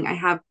struggling. I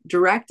have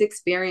direct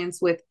experience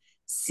with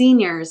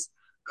seniors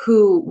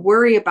who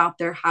worry about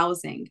their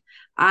housing.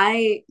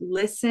 I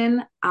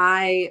listen,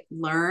 I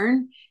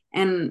learn,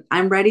 and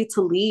I'm ready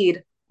to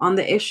lead on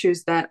the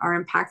issues that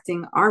are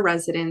impacting our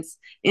residents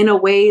in a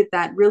way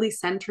that really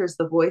centers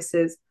the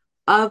voices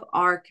of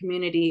our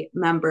community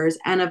members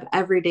and of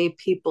everyday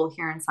people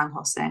here in San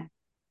Jose.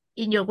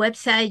 In your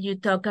website, you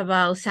talk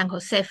about San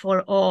Jose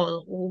for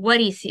All. What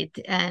is it,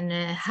 and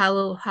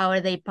how are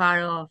they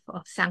part of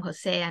San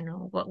Jose, and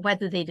what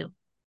do they do?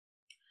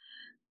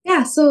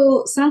 Yeah,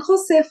 so San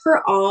Jose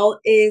for All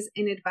is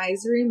an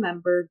advisory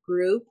member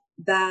group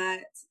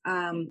that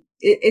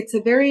it's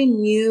a very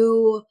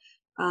new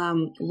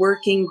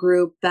working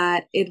group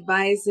that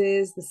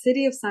advises the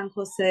City of San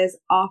Jose's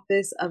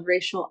Office of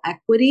Racial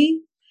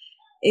Equity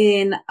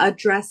in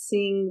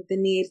addressing the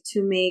need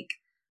to make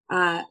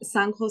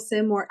San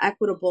Jose more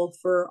equitable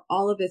for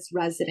all of its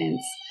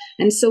residents.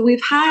 And so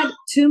we've had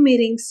 2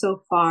 meetings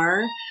so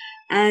far,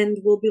 and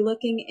we'll be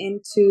looking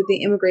into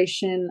the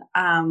immigration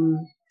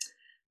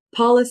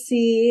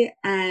policy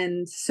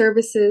and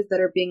services that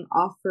are being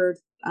offered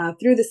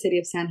through the City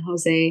of San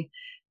Jose,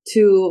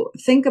 to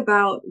think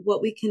about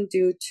what we can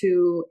do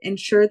to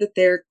ensure that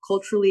they're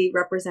culturally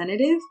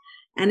representative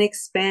and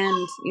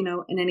expand,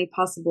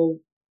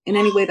 in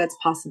any way that's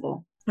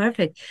possible.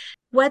 Perfect.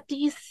 What do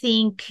you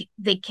think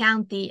the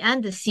county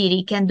and the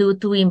city can do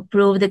to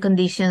improve the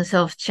conditions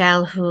of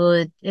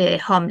childhood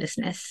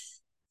homelessness?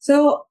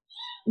 So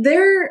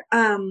there,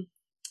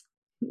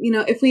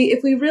 if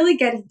we really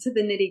get into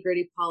the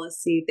nitty-gritty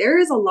policy, there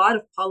is a lot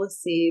of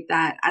policy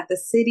that at the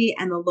city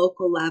and the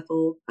local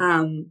level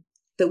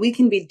that we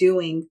can be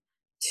doing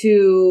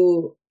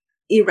to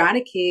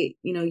eradicate,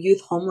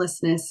 youth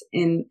homelessness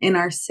in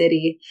our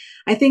city.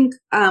 I think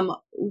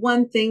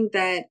one thing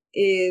that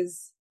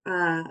is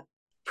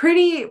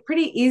pretty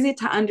easy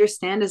to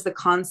understand is the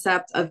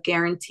concept of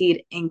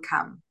guaranteed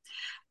income,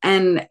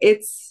 and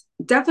it's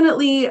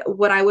definitely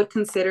what I would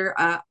consider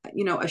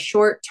a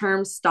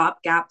short-term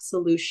stopgap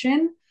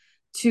solution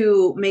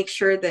to make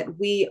sure that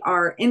we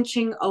are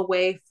inching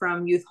away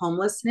from youth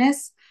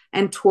homelessness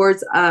and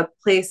towards a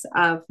place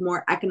of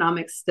more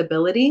economic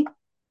stability.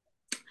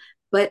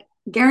 But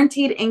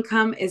guaranteed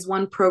income is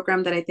one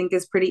program that I think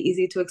is pretty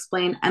easy to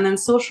explain. And then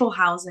social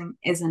housing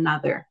is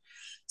another.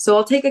 So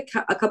I'll take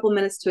a couple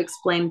minutes to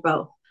explain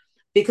both,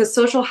 because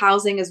social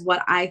housing is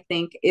what I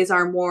think is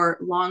our more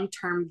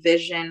long-term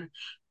vision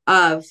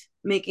of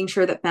making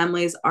sure that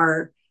families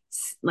are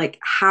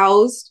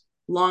housed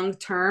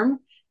long-term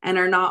and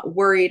are not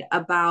worried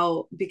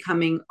about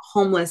becoming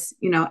homeless,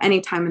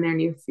 anytime in their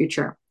near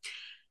future.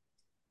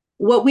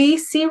 What we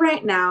see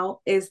right now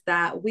is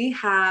that we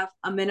have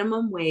a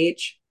minimum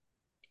wage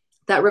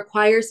that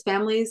requires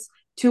families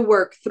to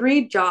work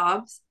 3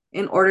 jobs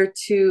in order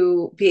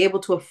to be able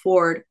to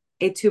afford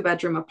a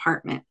 2-bedroom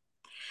apartment.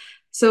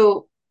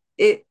 So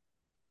it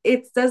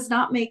does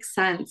not make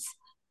sense,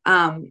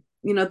 the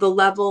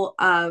level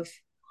of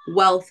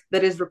wealth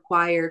that is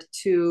required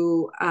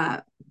to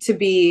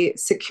be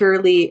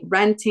securely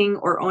renting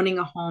or owning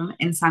a home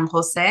in San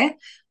Jose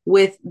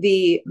with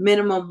the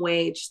minimum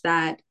wage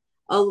that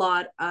a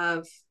lot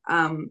of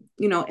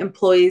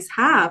employees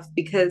have.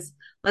 Because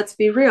let's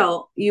be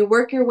real, you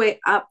work your way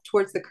up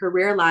towards the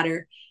career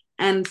ladder,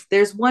 and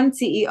there's 1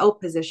 CEO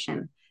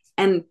position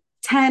and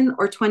 10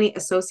 or 20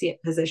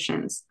 associate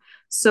positions.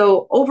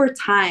 So over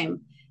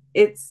time,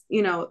 it's,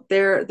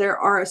 there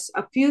are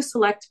a few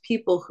select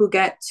people who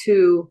get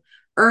to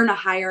earn a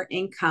higher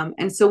income.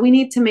 And so we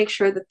need to make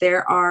sure that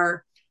there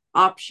are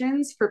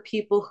options for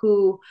people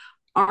who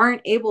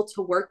aren't able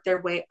to work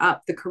their way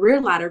up the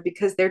career ladder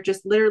because there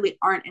just literally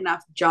aren't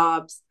enough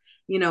jobs,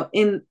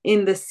 in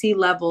the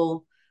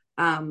C-level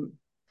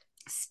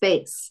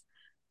space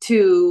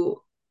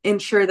to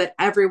ensure that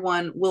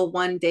everyone will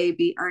one day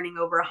be earning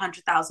over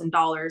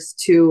 $100,000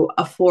 to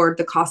afford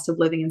the cost of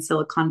living in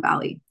Silicon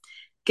Valley.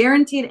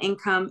 Guaranteed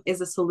income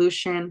is a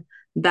solution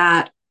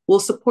that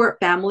will support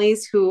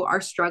families who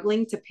are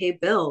struggling to pay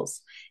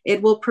bills.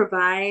 It will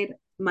provide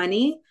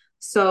money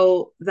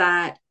so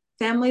that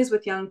families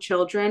with young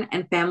children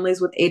and families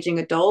with aging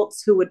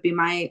adults, who would be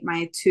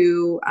my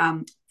 2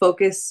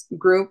 focus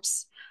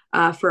groups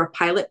for a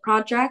pilot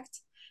project,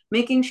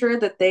 making sure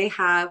that they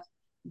have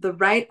the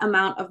right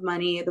amount of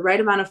money, the right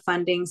amount of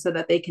funding so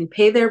that they can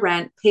pay their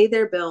rent, pay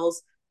their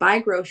bills, buy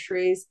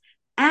groceries,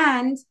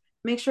 and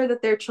make sure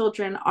that their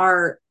children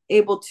are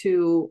able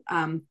to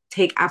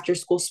take after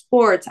school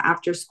sports,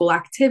 after school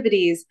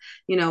activities,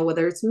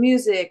 whether it's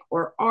music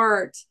or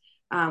art,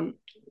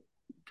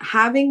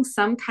 having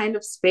some kind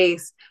of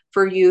space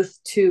for youth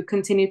to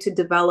continue to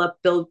develop,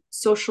 build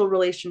social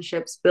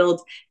relationships,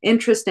 build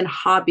interest in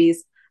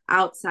hobbies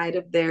outside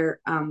of their,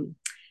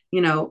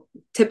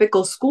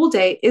 typical school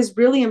day is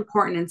really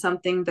important and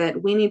something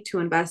that we need to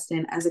invest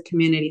in as a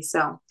community.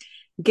 So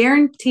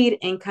guaranteed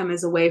income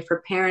is a way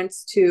for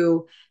parents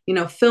to,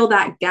 fill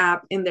that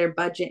gap in their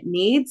budget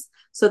needs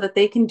so that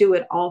they can do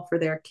it all for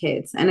their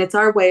kids. And it's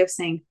our way of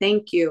saying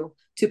thank you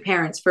to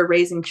parents for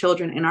raising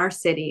children in our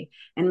city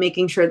and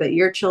making sure that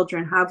your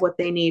children have what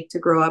they need to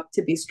grow up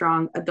to be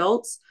strong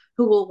adults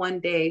who will one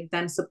day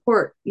then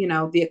support,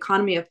 the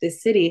economy of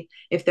this city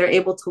if they're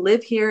able to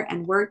live here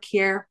and work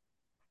here.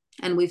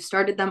 And we've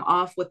started them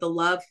off with a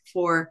love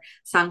for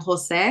San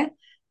Jose,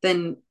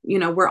 then,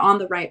 we're on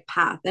the right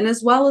path. And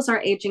as well as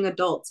our aging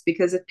adults,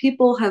 because if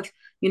people have,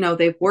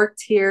 they've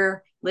worked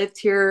here, lived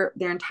here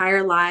their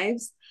entire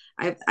lives,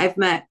 I've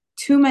met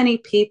too many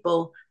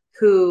people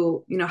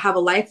who, have a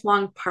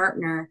lifelong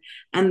partner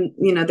and,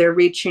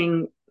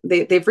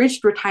 they've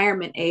reached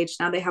retirement age.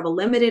 Now they have a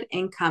limited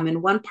income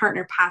and one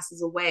partner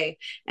passes away.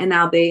 And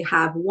now they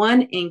have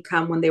one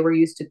income when they were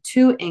used to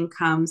two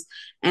incomes.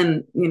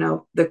 And,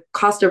 the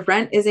cost of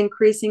rent is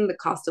increasing, the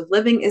cost of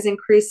living is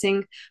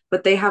increasing,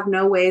 but they have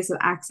no ways of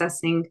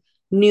accessing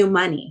new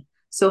money.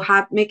 So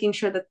making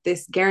sure that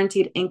this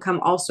guaranteed income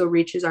also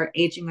reaches our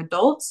aging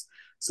adults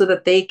so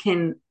that they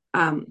can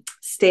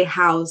stay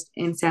housed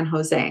in San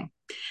Jose.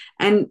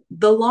 And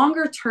the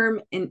longer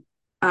term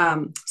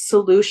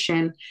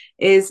solution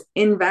is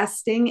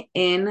investing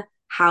in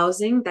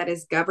housing that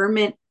is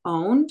government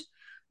owned,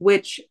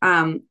 which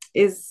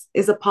is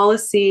a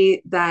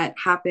policy that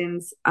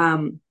happens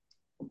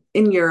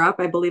in Europe.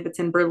 I believe it's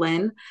in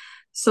Berlin.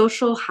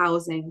 Social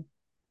housing,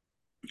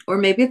 or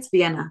maybe it's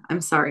Vienna. I'm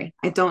sorry,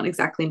 I don't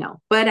exactly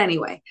know. But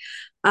anyway,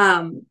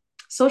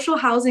 social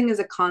housing is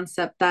a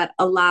concept that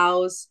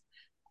allows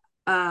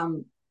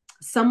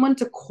someone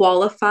to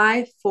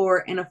qualify for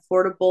an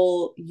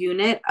affordable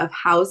unit of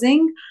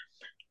housing,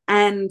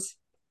 and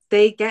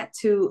they get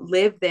to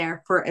live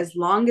there for as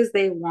long as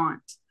they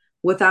want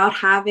without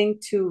having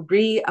to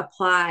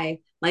reapply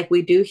like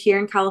we do here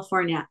in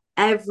California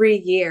every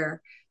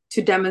year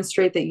to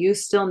demonstrate that you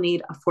still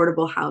need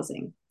affordable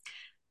housing.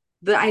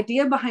 The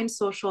idea behind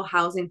social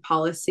housing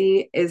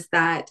policy is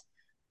that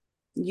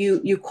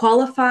you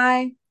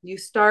qualify, you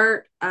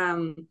start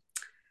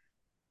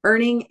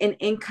earning an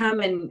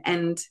income,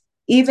 and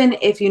even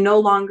if you no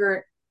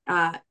longer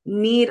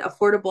need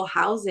affordable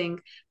housing,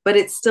 but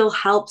it still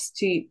helps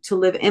to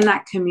live in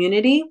that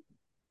community,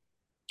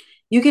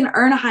 you can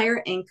earn a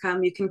higher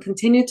income. You can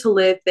continue to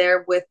live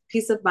there with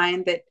peace of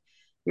mind that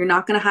you're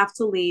not going to have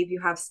to leave.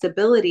 You have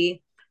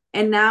stability.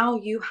 And now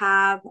you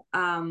have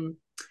a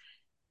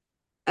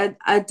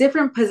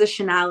different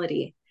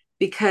positionality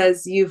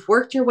because you've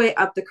worked your way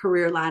up the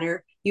career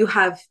ladder. You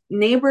have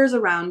neighbors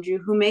around you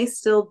who may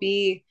still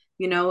be,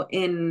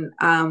 in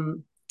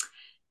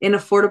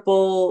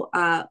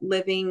affordable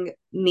living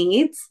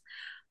needs,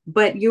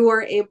 but you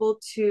are able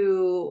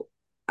to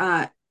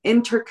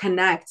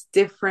interconnect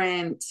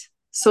different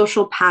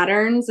social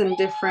patterns and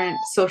different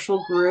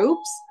social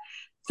groups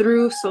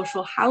through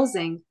social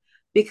housing,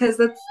 because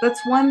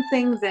that's one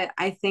thing that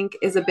I think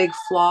is a big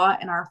flaw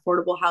in our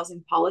affordable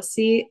housing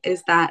policy,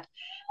 is that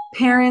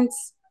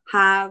parents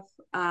have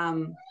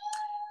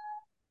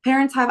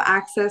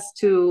access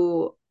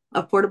to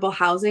affordable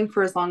housing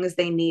for as long as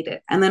they need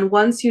it. And then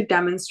once you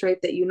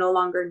demonstrate that you no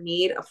longer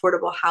need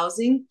affordable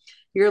housing,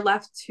 you're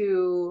left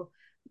to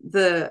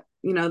the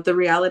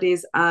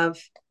realities of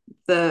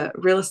the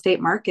real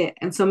estate market.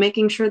 And so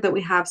making sure that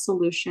we have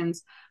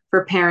solutions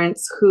for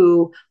parents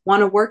who want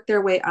to work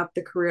their way up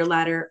the career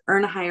ladder,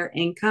 earn a higher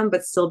income,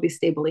 but still be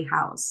stably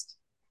housed.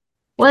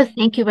 Well,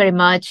 thank you very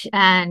much.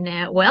 And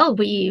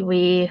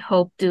we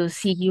hope to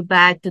see you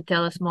back to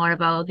tell us more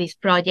about these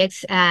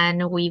projects.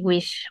 And we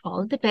wish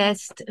all the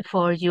best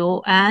for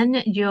you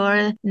and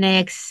your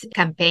next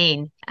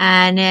campaign.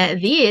 And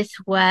this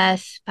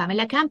was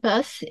Pamela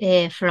Campos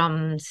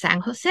from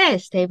San Jose.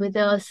 Stay with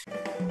us.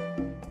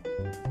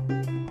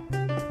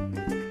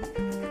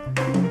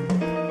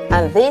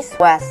 And this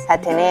was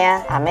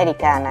Atenea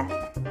Americana.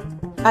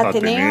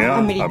 Atenea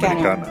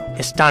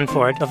Americana.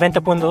 Stanford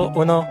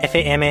 90.1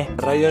 FM.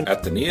 Radio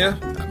Atenea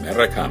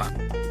Americana.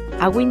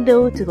 A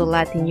window to the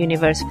Latin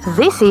universe.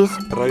 This is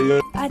Radio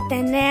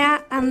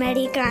Atenea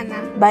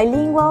Americana.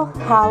 Bilingual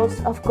House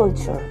of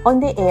Culture,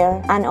 on the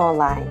air and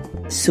online.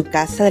 Su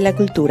casa de la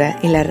cultura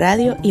en la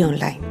radio y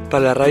online.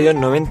 Para la radio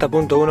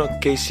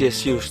 90.1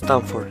 KCSU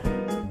Stanford.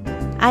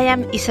 I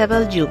am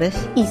Isabel Jubes.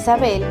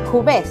 Isabel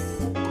Jubes.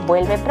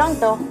 Vuelve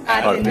pronto.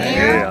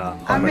 Atenea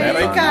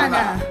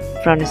Americana.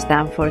 From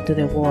Stanford to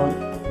the world.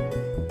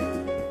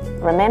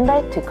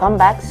 Remember to come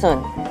back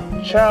soon.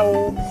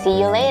 Ciao. See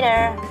you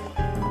later.